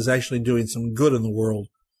viruses actually doing some good in the world,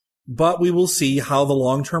 but we will see how the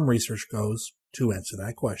long-term research goes to answer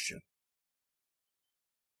that question.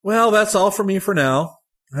 Well, that's all for me for now.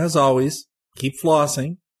 As always, keep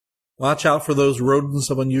flossing. Watch out for those rodents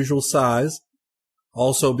of unusual size.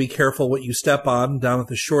 Also, be careful what you step on down at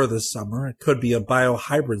the shore this summer. It could be a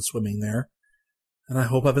biohybrid swimming there. And I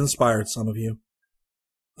hope I've inspired some of you.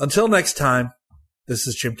 Until next time, this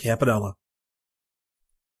is Jim Campanella.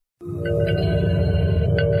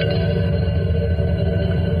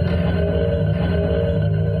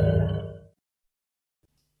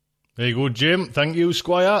 There you go, Jim. Thank you,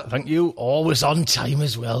 Squire. Thank you. Always on time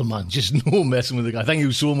as well, man. Just no messing with the guy. Thank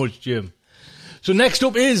you so much, Jim. So next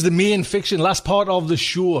up is the main fiction, last part of the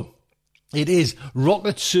show. It is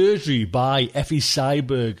Rocket Surgery by Effie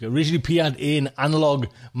Sieberg, originally appeared in Analog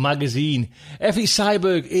magazine. Effie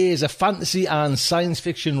Sieberg is a fantasy and science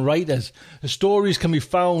fiction writer. Her stories can be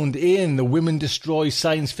found in the Women Destroy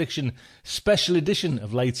Science Fiction Special Edition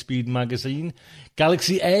of Lightspeed magazine,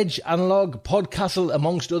 Galaxy Edge, Analog, Podcastle,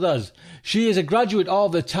 amongst others. She is a graduate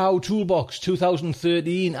of the Tau Toolbox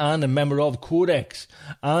 2013 and a member of Codex,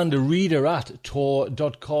 and a reader at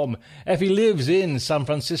Tor.com. Effie lives in San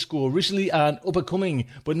Francisco, recently and up-and-coming,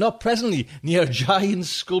 but not presently, near a giant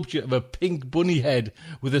sculpture of a pink bunny head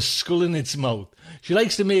with a skull in its mouth. She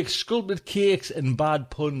likes to make sculpted cakes and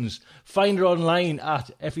bad puns. Find her online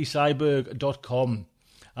at effiesieberg.com.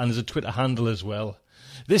 And there's a Twitter handle as well.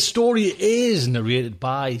 This story is narrated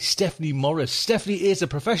by Stephanie Morris. Stephanie is a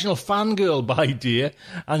professional fangirl by day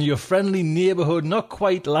and your friendly neighbourhood, not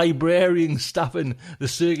quite librarian staffing the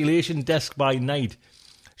circulation desk by night.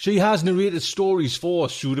 She has narrated stories for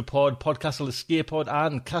Pseudopod, Podcastle, Escape Pod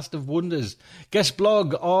and Cast of Wonders. Guest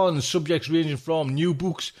blog on subjects ranging from new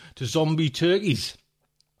books to zombie turkeys.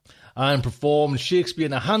 And performed Shakespeare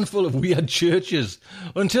in a handful of weird churches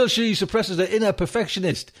until she suppresses her inner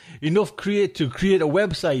perfectionist enough to create a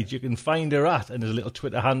website you can find her at, and there's a little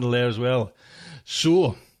Twitter handle there as well.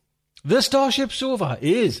 So, the Starship Sofa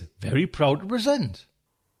is very proud to present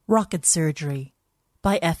Rocket Surgery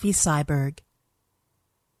by Effie Sieberg.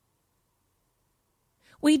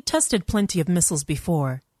 We'd tested plenty of missiles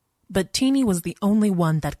before, But Teeny was the only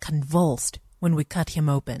one that convulsed when we cut him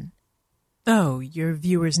open. Oh, your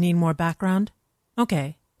viewers need more background?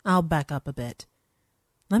 Okay, I'll back up a bit.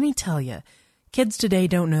 Let me tell you, kids today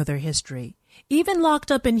don't know their history. Even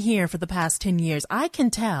locked up in here for the past 10 years, I can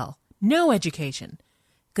tell. No education.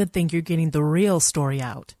 Good thing you're getting the real story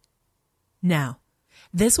out. Now,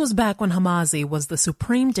 this was back when Hamazi was the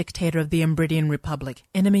supreme dictator of the Embridian Republic,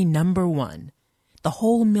 enemy number one. The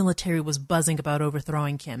whole military was buzzing about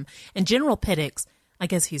overthrowing him, and General Pittix, I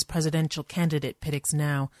guess he's presidential candidate Pittix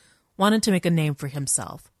now, wanted to make a name for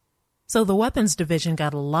himself. So the weapons division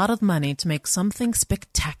got a lot of money to make something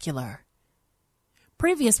spectacular.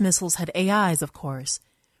 Previous missiles had AIs, of course.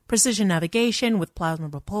 Precision navigation with plasma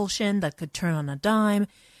propulsion that could turn on a dime,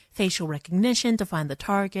 facial recognition to find the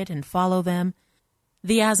target and follow them.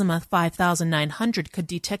 The Azimuth 5900 could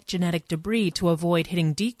detect genetic debris to avoid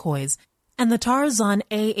hitting decoys, and the Tarzan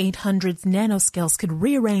A800's nanoscales could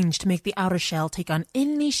rearrange to make the outer shell take on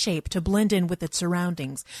any shape to blend in with its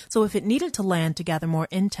surroundings, so if it needed to land to gather more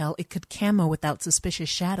intel, it could camo without suspicious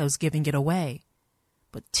shadows giving it away.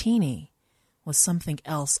 But Teeny was something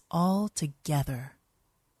else altogether.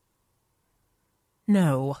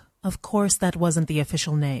 No, of course that wasn't the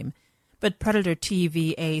official name, but Predator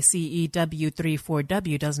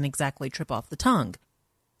TVACEW34W doesn't exactly trip off the tongue.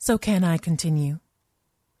 So can I continue?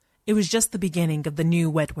 It was just the beginning of the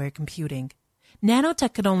new wetware computing.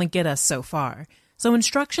 Nanotech could only get us so far, so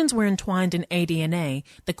instructions were entwined in aDNA,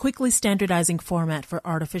 the quickly standardizing format for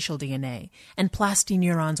artificial DNA, and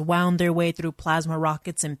plastineurons wound their way through plasma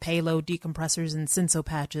rockets and payload decompressors and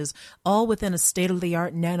sensopatches, all within a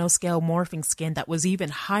state-of-the-art nanoscale morphing skin that was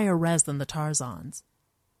even higher res than the Tarzan's.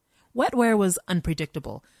 Wetware was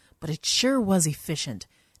unpredictable, but it sure was efficient.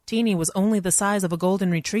 Teeny was only the size of a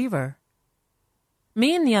golden retriever.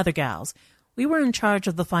 Me and the other gals, we were in charge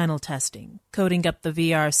of the final testing, coding up the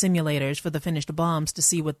VR simulators for the finished bombs to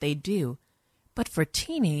see what they'd do. But for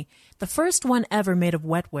Teeny, the first one ever made of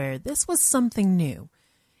wetware, this was something new.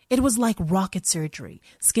 It was like rocket surgery,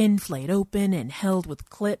 skin flayed open and held with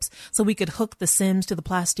clips so we could hook the sims to the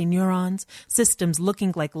plastineurons, systems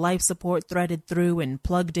looking like life support threaded through and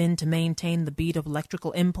plugged in to maintain the beat of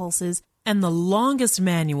electrical impulses, and the longest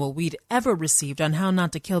manual we'd ever received on how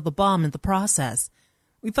not to kill the bomb in the process.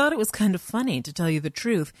 We thought it was kind of funny, to tell you the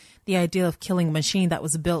truth, the idea of killing a machine that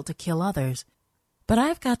was built to kill others. But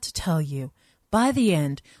I've got to tell you, by the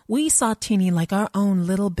end, we saw Teeny like our own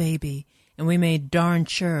little baby, and we made darn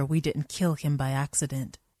sure we didn't kill him by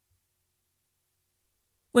accident.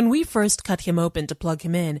 When we first cut him open to plug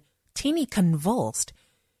him in, Teeny convulsed.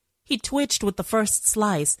 He twitched with the first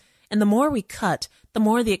slice, and the more we cut, the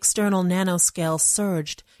more the external nanoscale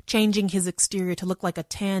surged, changing his exterior to look like a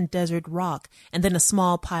tan desert rock, and then a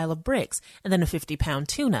small pile of bricks, and then a 50-pound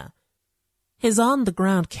tuna. His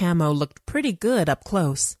on-the-ground camo looked pretty good up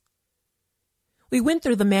close. We went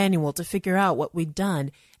through the manual to figure out what we'd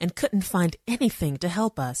done, and couldn't find anything to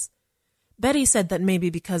help us. Betty said that maybe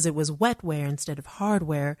because it was wetware instead of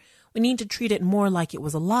hardware, we need to treat it more like it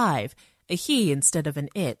was alive, a he instead of an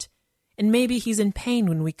it, and maybe he's in pain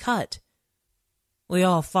when we cut. We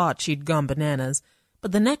all thought she'd gone bananas,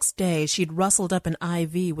 but the next day she'd rustled up an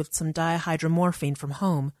IV with some dihydromorphine from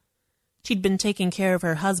home. She'd been taking care of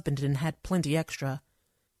her husband and had plenty extra.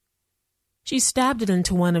 She stabbed it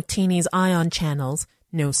into one of Teeny's ion channels,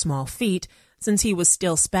 no small feat, since he was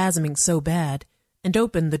still spasming so bad, and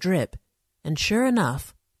opened the drip, and sure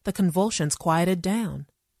enough, the convulsions quieted down.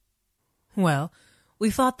 Well, we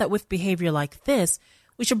thought that with behavior like this,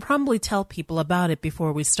 we should probably tell people about it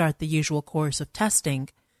before we start the usual course of testing.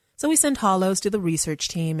 So we sent hollows to the research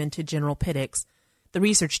team and to General Pittix. The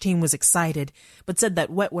research team was excited, but said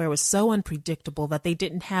that wetware was so unpredictable that they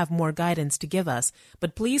didn't have more guidance to give us,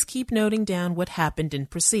 but please keep noting down what happened and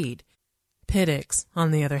proceed. Pittix,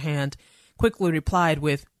 on the other hand, quickly replied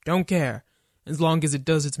with, "Don't care, as long as it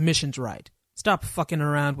does its missions right. Stop fucking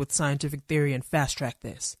around with scientific theory and fast-track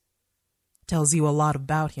this." Tells you a lot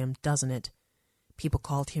about him, doesn't it? People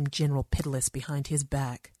called him General Pitiless behind his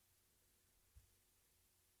back.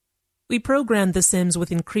 We programmed the Sims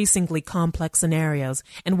with increasingly complex scenarios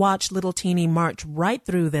and watched little Teeny march right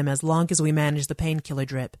through them as long as we managed the painkiller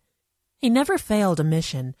drip. He never failed a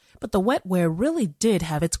mission, but the wetware really did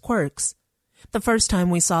have its quirks. The first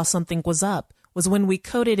time we saw something was up was when we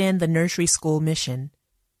coded in the nursery school mission.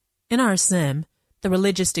 In our sim, the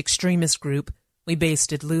religious extremist group, we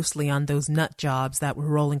based it loosely on those nut jobs that were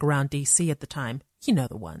rolling around D.C. at the time, you know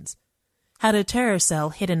the ones, had a terror cell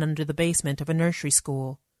hidden under the basement of a nursery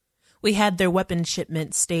school. We had their weapon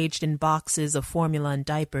shipment staged in boxes of formula and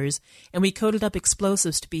diapers, and we coded up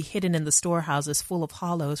explosives to be hidden in the storehouses full of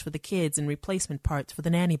hollows for the kids and replacement parts for the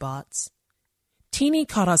nanny bots. Teeny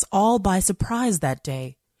caught us all by surprise that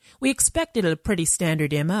day. We expected a pretty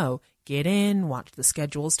standard MO. Get in, watch the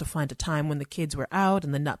schedules to find a time when the kids were out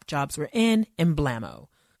and the nut jobs were in, and blammo.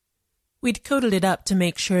 We'd coded it up to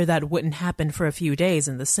make sure that wouldn't happen for a few days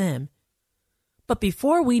in the sim. But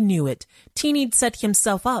before we knew it, Teeny'd set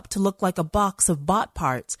himself up to look like a box of bot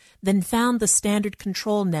parts, then found the standard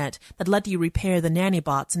control net that let you repair the nanny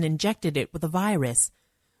bots and injected it with a virus.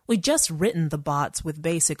 We'd just written the bots with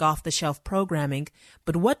basic off-the-shelf programming,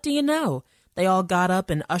 but what do you know? They all got up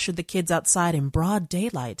and ushered the kids outside in broad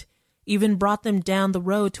daylight, even brought them down the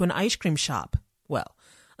road to an ice cream shop. Well,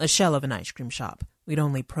 a shell of an ice cream shop. We'd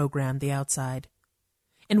only programmed the outside.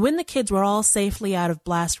 And when the kids were all safely out of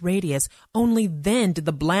blast radius, only then did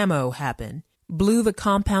the blammo happen. Blew the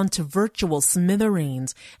compound to virtual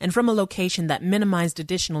smithereens, and from a location that minimized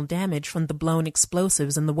additional damage from the blown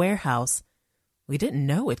explosives in the warehouse. We didn't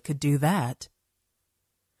know it could do that.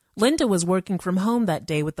 Linda was working from home that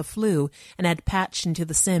day with the flu and had patched into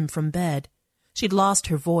the sim from bed. She'd lost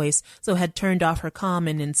her voice, so had turned off her comm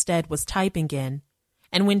and instead was typing in.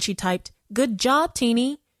 And when she typed, "Good job,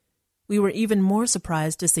 Teeny," we were even more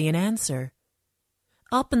surprised to see an answer.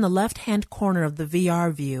 Up in the left-hand corner of the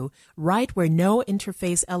VR view, right where no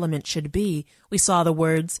interface element should be, we saw the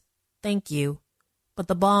words, "Thank you," but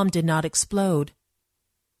the bomb did not explode.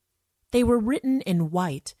 They were written in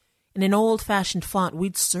white, in an old-fashioned font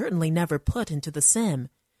we'd certainly never put into the sim.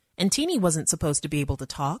 And Teeny wasn't supposed to be able to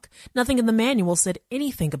talk. Nothing in the manual said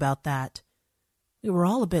anything about that. We were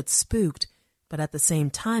all a bit spooked, but at the same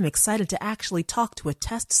time excited to actually talk to a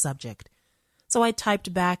test subject. So I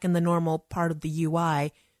typed back in the normal part of the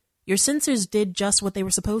UI, "Your sensors did just what they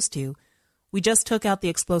were supposed to. We just took out the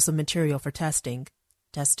explosive material for testing."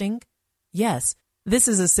 Testing? Yes, this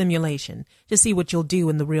is a simulation, to see what you'll do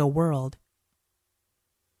in the real world.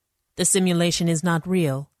 The simulation is not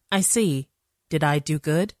real. I see. Did I do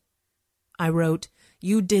good? I wrote,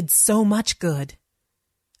 "You did so much good."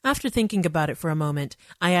 After thinking about it for a moment,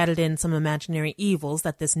 I added in some imaginary evils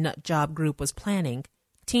that this nut job group was planning.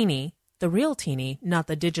 Teeny, the real Teeny, not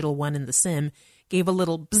the digital one in the sim, gave a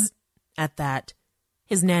little bzz at that.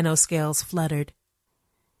 His nanoscales fluttered.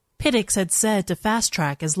 Pittix had said to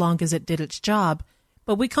fast-track as long as it did its job,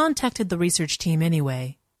 but we contacted the research team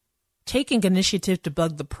anyway. Taking initiative to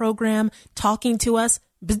bug the program, talking to us,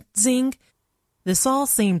 bzzing. This all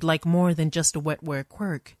seemed like more than just a wetware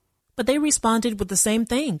quirk. But they responded with the same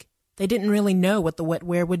thing. They didn't really know what the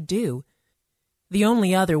wetware would do. The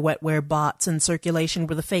only other wetware bots in circulation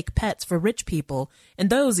were the fake pets for rich people, and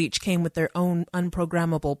those each came with their own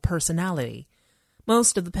unprogrammable personality.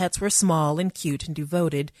 Most of the pets were small and cute and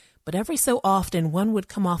devoted, but every so often one would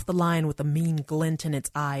come off the line with a mean glint in its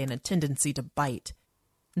eye and a tendency to bite.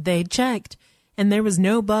 They checked, and there was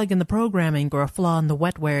no bug in the programming or a flaw in the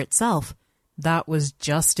wetware itself. That was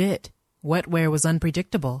just it. Wetware was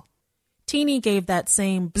unpredictable. Teeny gave that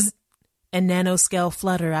same bzz and nanoscale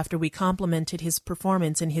flutter after we complimented his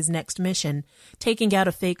performance in his next mission, taking out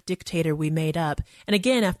a fake dictator we made up, and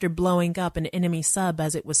again after blowing up an enemy sub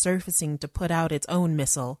as it was surfacing to put out its own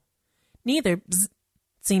missile. Neither bzz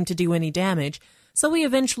seemed to do any damage, so we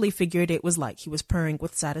eventually figured it was like he was purring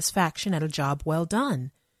with satisfaction at a job well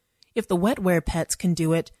done. If the wetware pets can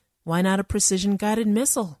do it, why not a precision-guided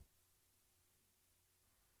missile?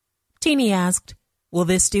 Teeny asked, "Will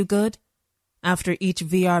this do good?" After each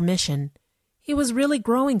VR mission. He was really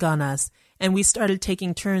growing on us, and we started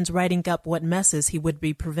taking turns writing up what messes he would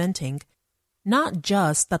be preventing. Not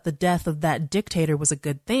just that the death of that dictator was a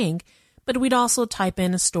good thing, but we'd also type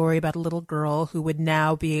in a story about a little girl who would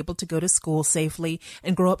now be able to go to school safely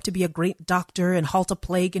and grow up to be a great doctor and halt a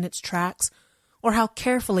plague in its tracks, or how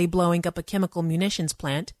carefully blowing up a chemical munitions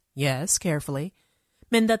plant, yes, carefully,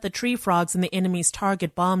 meant that the tree frogs in the enemy's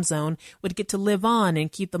target bomb zone would get to live on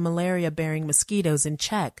and keep the malaria-bearing mosquitoes in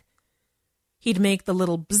check. He'd make the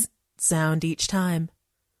little bzz sound each time.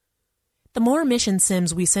 The more mission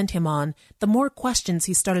sims we sent him on, the more questions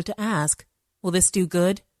he started to ask. "Will this do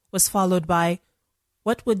good?" was followed by,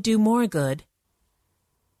 "What would do more good?"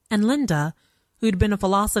 And Linda, who'd been a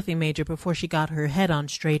philosophy major before she got her head on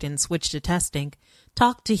straight and switched to testing,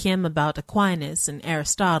 talked to him about Aquinas and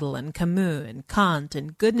Aristotle and Camus and Kant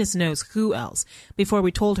and goodness knows who else before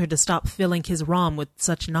we told her to stop filling his ROM with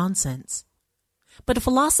such nonsense. But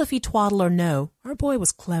philosophy twaddle or no, our boy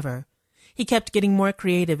was clever. He kept getting more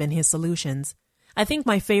creative in his solutions. I think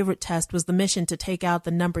my favorite test was the mission to take out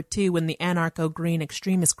the number 2 in the anarcho-green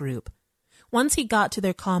extremist group. Once he got to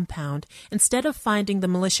their compound, instead of finding the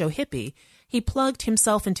militia hippie, he plugged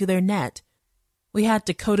himself into their net. We had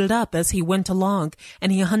to code it up as he went along,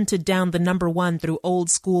 and he hunted down the number 1 through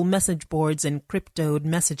old-school message boards and cryptoed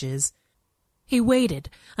messages. He waited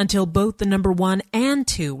until both the number 1 and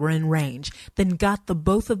 2 were in range, then got the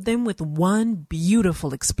both of them with one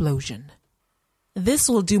beautiful explosion. "This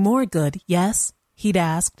will do more good, yes?" he'd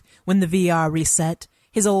asked when the VR reset,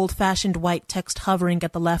 his old-fashioned white text hovering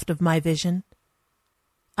at the left of my vision.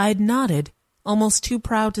 I'd nodded, almost too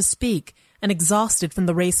proud to speak, and exhausted from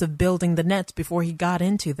the race of building the nets before he got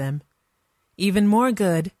into them. "Even more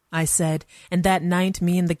good," I said, and that night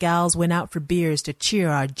me and the gals went out for beers to cheer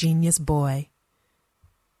our genius boy.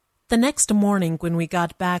 The next morning when we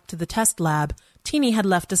got back to the test lab, Teeny had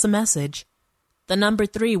left us a message. "The number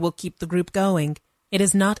 3 will keep the group going. It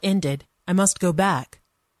is not ended. I must go back."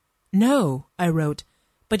 "No," I wrote,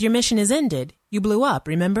 "but your mission is ended. You blew up,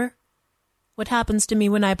 remember?" "What happens to me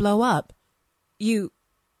when I blow up?"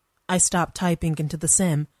 I stopped typing into the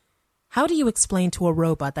sim. How do you explain to a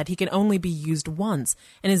robot that he can only be used once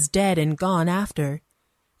and is dead and gone after?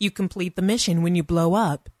 You complete the mission when you blow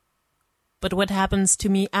up. But what happens to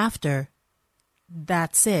me after?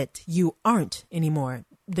 That's it. You aren't anymore.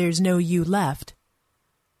 There's no you left.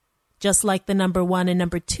 Just like the number 1 and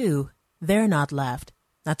number 2, they're not left.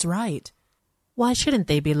 That's right. Why shouldn't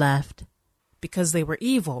they be left? Because they were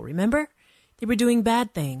evil, remember? They were doing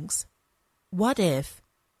bad things. What if...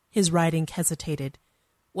 His writing hesitated.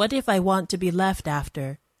 What if I want to be left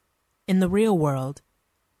after? In the real world?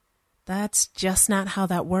 That's just not how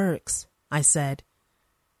that works, I said.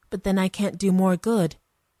 But then I can't do more good.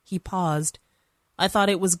 He paused. I thought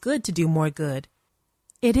it was good to do more good.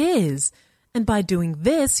 It is. And by doing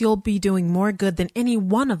this, you'll be doing more good than any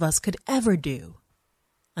one of us could ever do.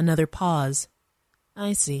 Another pause.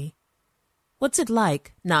 I see. What's it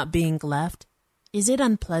like, not being left? Is it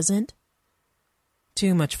unpleasant?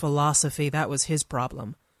 Too much philosophy, that was his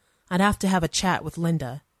problem. I'd have to have a chat with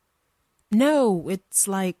Linda. No, it's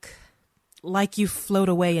like you float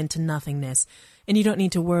away into nothingness, and you don't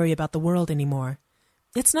need to worry about the world anymore.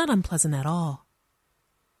 It's not unpleasant at all.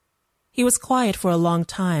 He was quiet for a long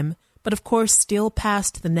time, but of course still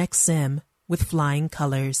passed the next sim with flying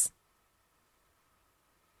colors.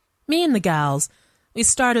 Me and the gals, we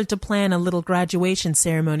started to plan a little graduation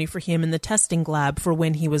ceremony for him in the testing lab for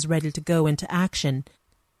when he was ready to go into action.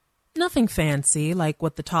 Nothing fancy like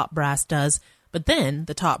what the top brass does, but then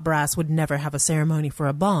the top brass would never have a ceremony for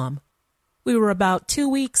a bomb. We were about 2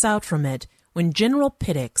 weeks out from it when General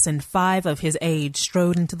Pittix and 5 of his aides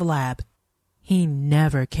strode into the lab. He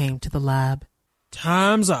never came to the lab.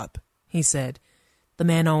 "Time's up," he said. The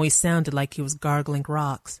man always sounded like he was gargling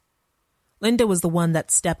rocks. Linda was the one that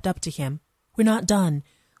stepped up to him. "We're not done.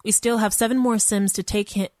 We still have 7 more sims to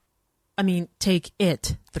take it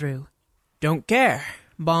through." "Don't care.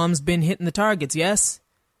 Bomb's been hitting the targets, yes?"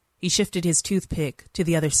 He shifted his toothpick to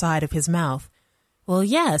the other side of his mouth. "Well,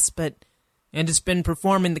 yes, but..." "And it's been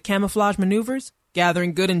performing the camouflage maneuvers?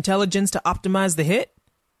 Gathering good intelligence to optimize the hit?"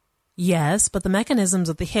 "Yes, but the mechanisms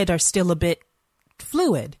of the hit are still a bit...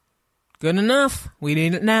 fluid." "Good enough. We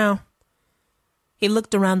need it now." He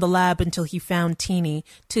looked around the lab until he found Teeny,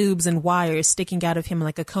 tubes and wires sticking out of him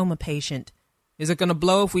like a coma patient. "Is it going to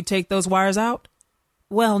blow if we take those wires out?"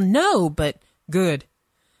 "Well, no, but..." "Good.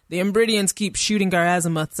 The Embridians keep shooting our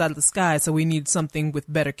azimuths out of the sky, so we need something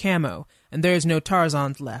with better camo, and there's no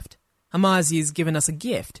Tarzans left. Hamazi's given us a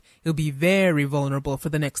gift. He'll be very vulnerable for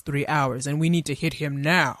the next 3 hours, and we need to hit him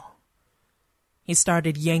now." He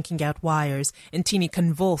started yanking out wires, and Teeny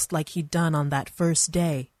convulsed like he'd done on that first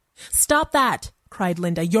day. "Stop that!" cried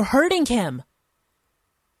Linda. "You're hurting him!"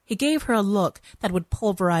 He gave her a look that would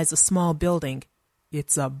pulverize a small building.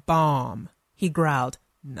 "It's a bomb," he growled.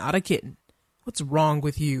 "Not a kitten. What's wrong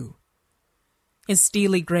with you?" His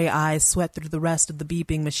steely gray eyes swept through the rest of the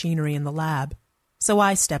beeping machinery in the lab. So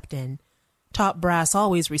I stepped in. Top brass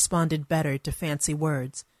always responded better to fancy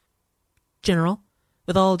words. "General,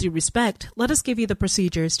 with all due respect, let us give you the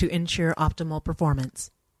procedures to ensure optimal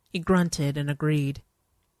performance." He grunted and agreed.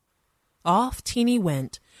 Off Teeny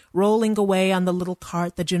went, rolling away on the little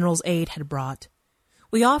cart the General's aide had brought.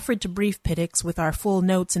 We offered to brief Pittix with our full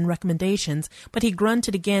notes and recommendations, but he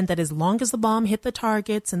grunted again that as long as the bomb hit the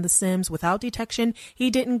targets and the sims without detection,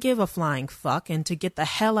 he didn't give a flying fuck and to get the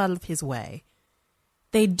hell out of his way.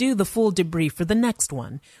 They'd do the full debrief for the next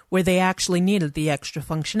one, where they actually needed the extra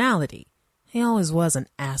functionality. He always was an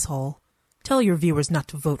asshole. Tell your viewers not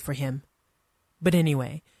to vote for him. But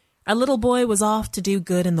anyway, our little boy was off to do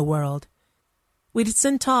good in the world. We'd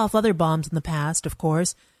sent off other bombs in the past, of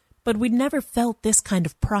course, but we'd never felt this kind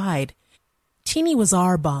of pride. Teeny was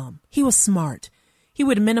our bomb. He was smart. He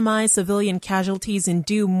would minimize civilian casualties and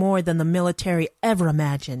do more than the military ever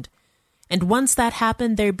imagined. And once that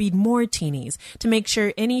happened, there'd be more Teenies to make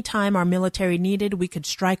sure any time our military needed, we could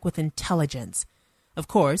strike with intelligence. Of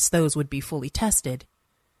course, those would be fully tested.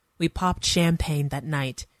 We popped champagne that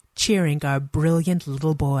night, cheering our brilliant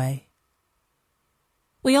little boy.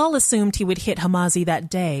 We all assumed he would hit Hamazi that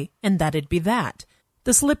day, and that'd be that.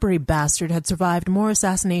 The slippery bastard had survived more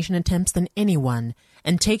assassination attempts than anyone,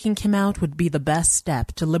 and taking him out would be the best step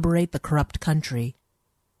to liberate the corrupt country.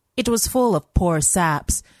 It was full of poor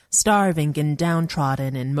saps, starving and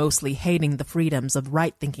downtrodden and mostly hating the freedoms of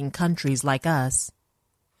right-thinking countries like us.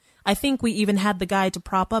 I think we even had the guy to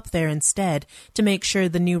prop up there instead to make sure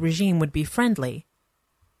the new regime would be friendly.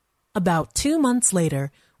 About 2 months later,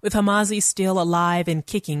 with Hamazi still alive and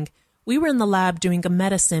kicking, we were in the lab doing a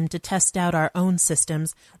metasim to test out our own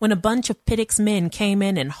systems when a bunch of Pittock's men came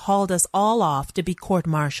in and hauled us all off to be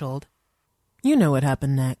court-martialed. You know what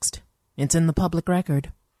happened next. It's in the public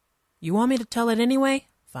record. You want me to tell it anyway?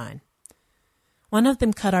 Fine. One of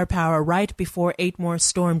them cut our power right before 8 more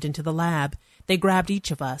stormed into the lab. They grabbed each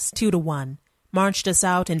of us, 2 to 1, marched us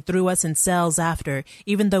out and threw us in cells after,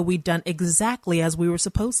 even though we'd done exactly as we were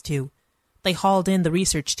supposed to. They hauled in the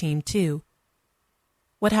research team, too.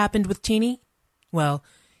 What happened with Teeny? Well,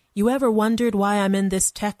 you ever wondered why I'm in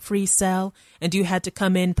this tech-free cell and you had to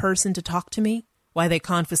come in person to talk to me? Why they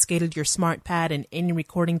confiscated your smart pad and any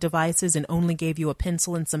recording devices and only gave you a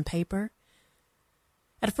pencil and some paper?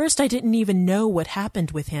 At first I didn't even know what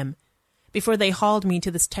happened with him. Before they hauled me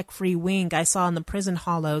to this tech-free wing, I saw in the prison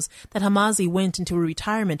hollows that Hamazi went into a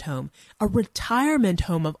retirement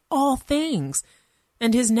home of all things,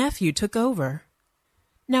 and his nephew took over.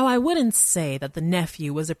 Now, I wouldn't say that the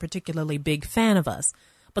nephew was a particularly big fan of us,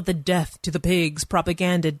 but the death to the pigs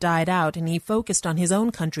propaganda died out and he focused on his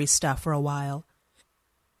own country's stuff for a while.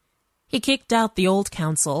 He kicked out the old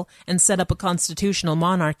council and set up a constitutional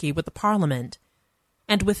monarchy with the parliament.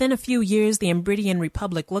 And within a few years, the Embridian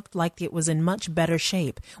Republic looked like it was in much better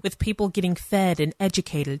shape, with people getting fed and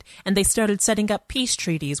educated, and they started setting up peace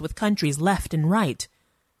treaties with countries left and right.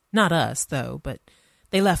 Not us, though, but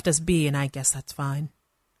they left us be, and I guess that's fine.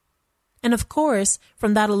 And of course,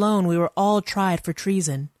 from that alone, we were all tried for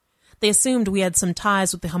treason. They assumed we had some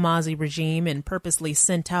ties with the Hamazi regime and purposely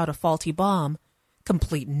sent out a faulty bomb.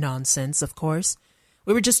 Complete nonsense, of course.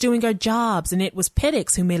 We were just doing our jobs, and it was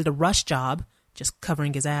Pittock's who made it a rush job. Just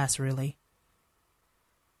covering his ass, really.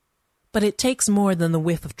 But it takes more than the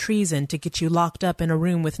whiff of treason to get you locked up in a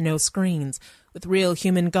room with no screens, with real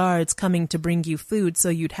human guards coming to bring you food so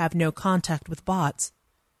you'd have no contact with bots.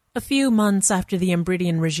 A few months after the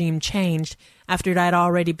Embridian regime changed, after I'd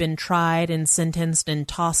already been tried and sentenced and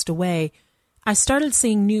tossed away, I started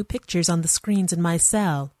seeing new pictures on the screens in my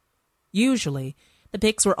cell. Usually, the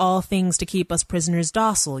pics were all things to keep us prisoners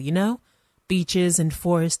docile, you know? Beaches and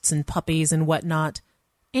forests and puppies and whatnot.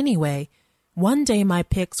 Anyway, one day my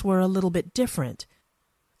pics were a little bit different.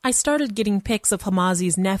 I started getting pics of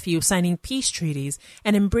Hamazi's nephew signing peace treaties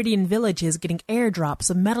and Embridian villages getting airdrops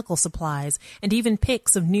of medical supplies and even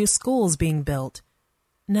pics of new schools being built.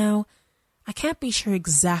 Now, I can't be sure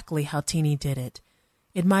exactly how Teeny did it.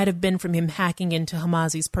 It might have been from him hacking into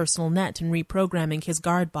Hamazi's personal net and reprogramming his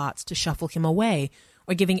guard bots to shuffle him away,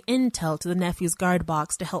 or giving intel to the nephew's guard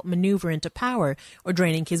box to help maneuver into power, or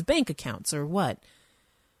draining his bank accounts, or what.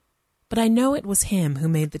 But I know it was him who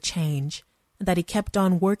made the change, and that he kept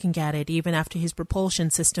on working at it even after his propulsion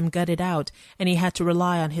system gutted out and he had to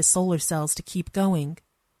rely on his solar cells to keep going.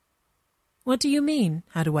 What do you mean,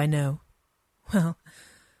 how do I know? Well,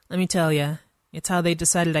 let me tell you, it's how they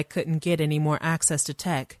decided I couldn't get any more access to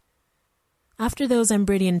tech. After those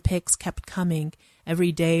Embridian pics kept coming,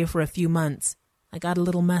 every day for a few months, I got a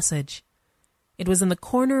little message. It was in the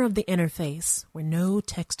corner of the interface, where no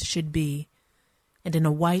text should be, and in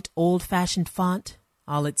a white, old-fashioned font,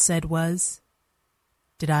 all it said was,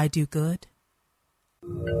 "Did I do good?"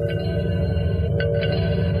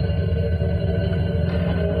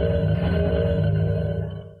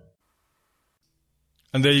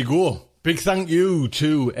 And there you go. Big thank you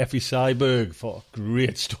to Effie Sieberg for a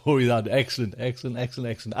great story. That excellent.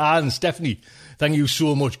 And Stephanie, thank you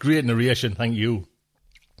so much. Great narration. Thank you.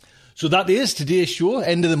 So that is today's show,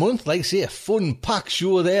 end of the month. Like I say, a fun packed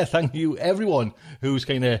show there. Thank you everyone who's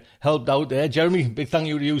kind of helped out there. Jeremy, big thank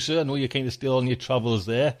you to you, sir. I know you're kind of still on your travels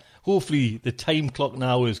there. Hopefully the time clock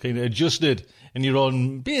now is kind of adjusted and you're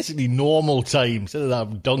on basically normal time instead of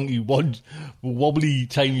that donkey wobbly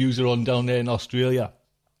time you're on down there in Australia.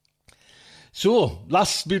 So,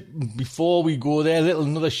 last bit before we go there,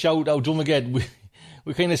 another shout out. Don't forget,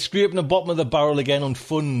 we're kind of scraping the bottom of the barrel again on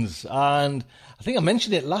funds. And I think I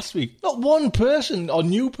mentioned it last week. Not one person or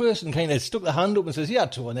new person kind of stuck their hand up and says, yeah,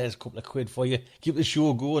 Tony, there's a couple of quid for you. Keep the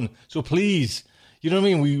show going. So please, you know what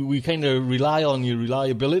I mean? We kind of rely on your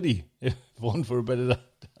reliability. If one for a bit of that,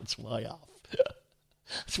 that's why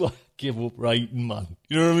that's why I give up writing, man.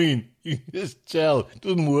 You know what I mean? You just tell. It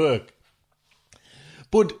doesn't work.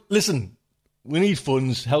 But listen, we need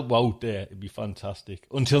funds. Help out there. It'd be fantastic.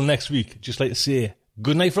 Until next week, just like to say,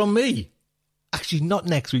 good night from me. Actually, not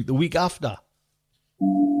next week, the week after.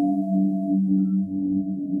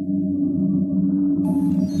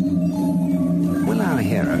 Will our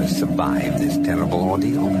heroes survive this terrible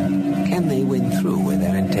ordeal? Can they win through with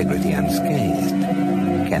their integrity unscathed?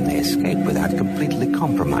 Can they escape without completely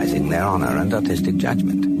compromising their honor and artistic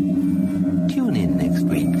judgment? Tune in next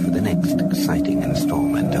week for the next exciting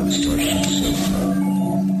installment of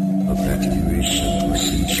StarShipSofa. Evacuation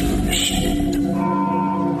procedure initiated.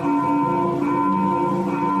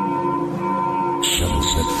 Shuttle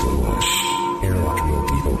set for launch. Airlock will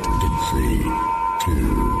be opened in 3, 2,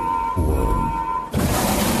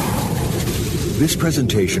 1. This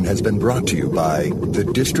presentation has been brought to you by the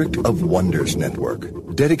District of Wonders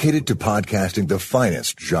Network, dedicated to podcasting the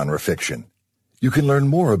finest genre fiction. You can learn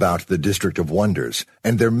more about the District of Wonders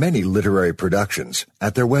and their many literary productions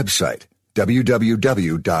at their website,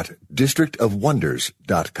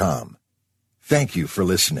 www.districtofwonders.com. Thank you for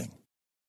listening.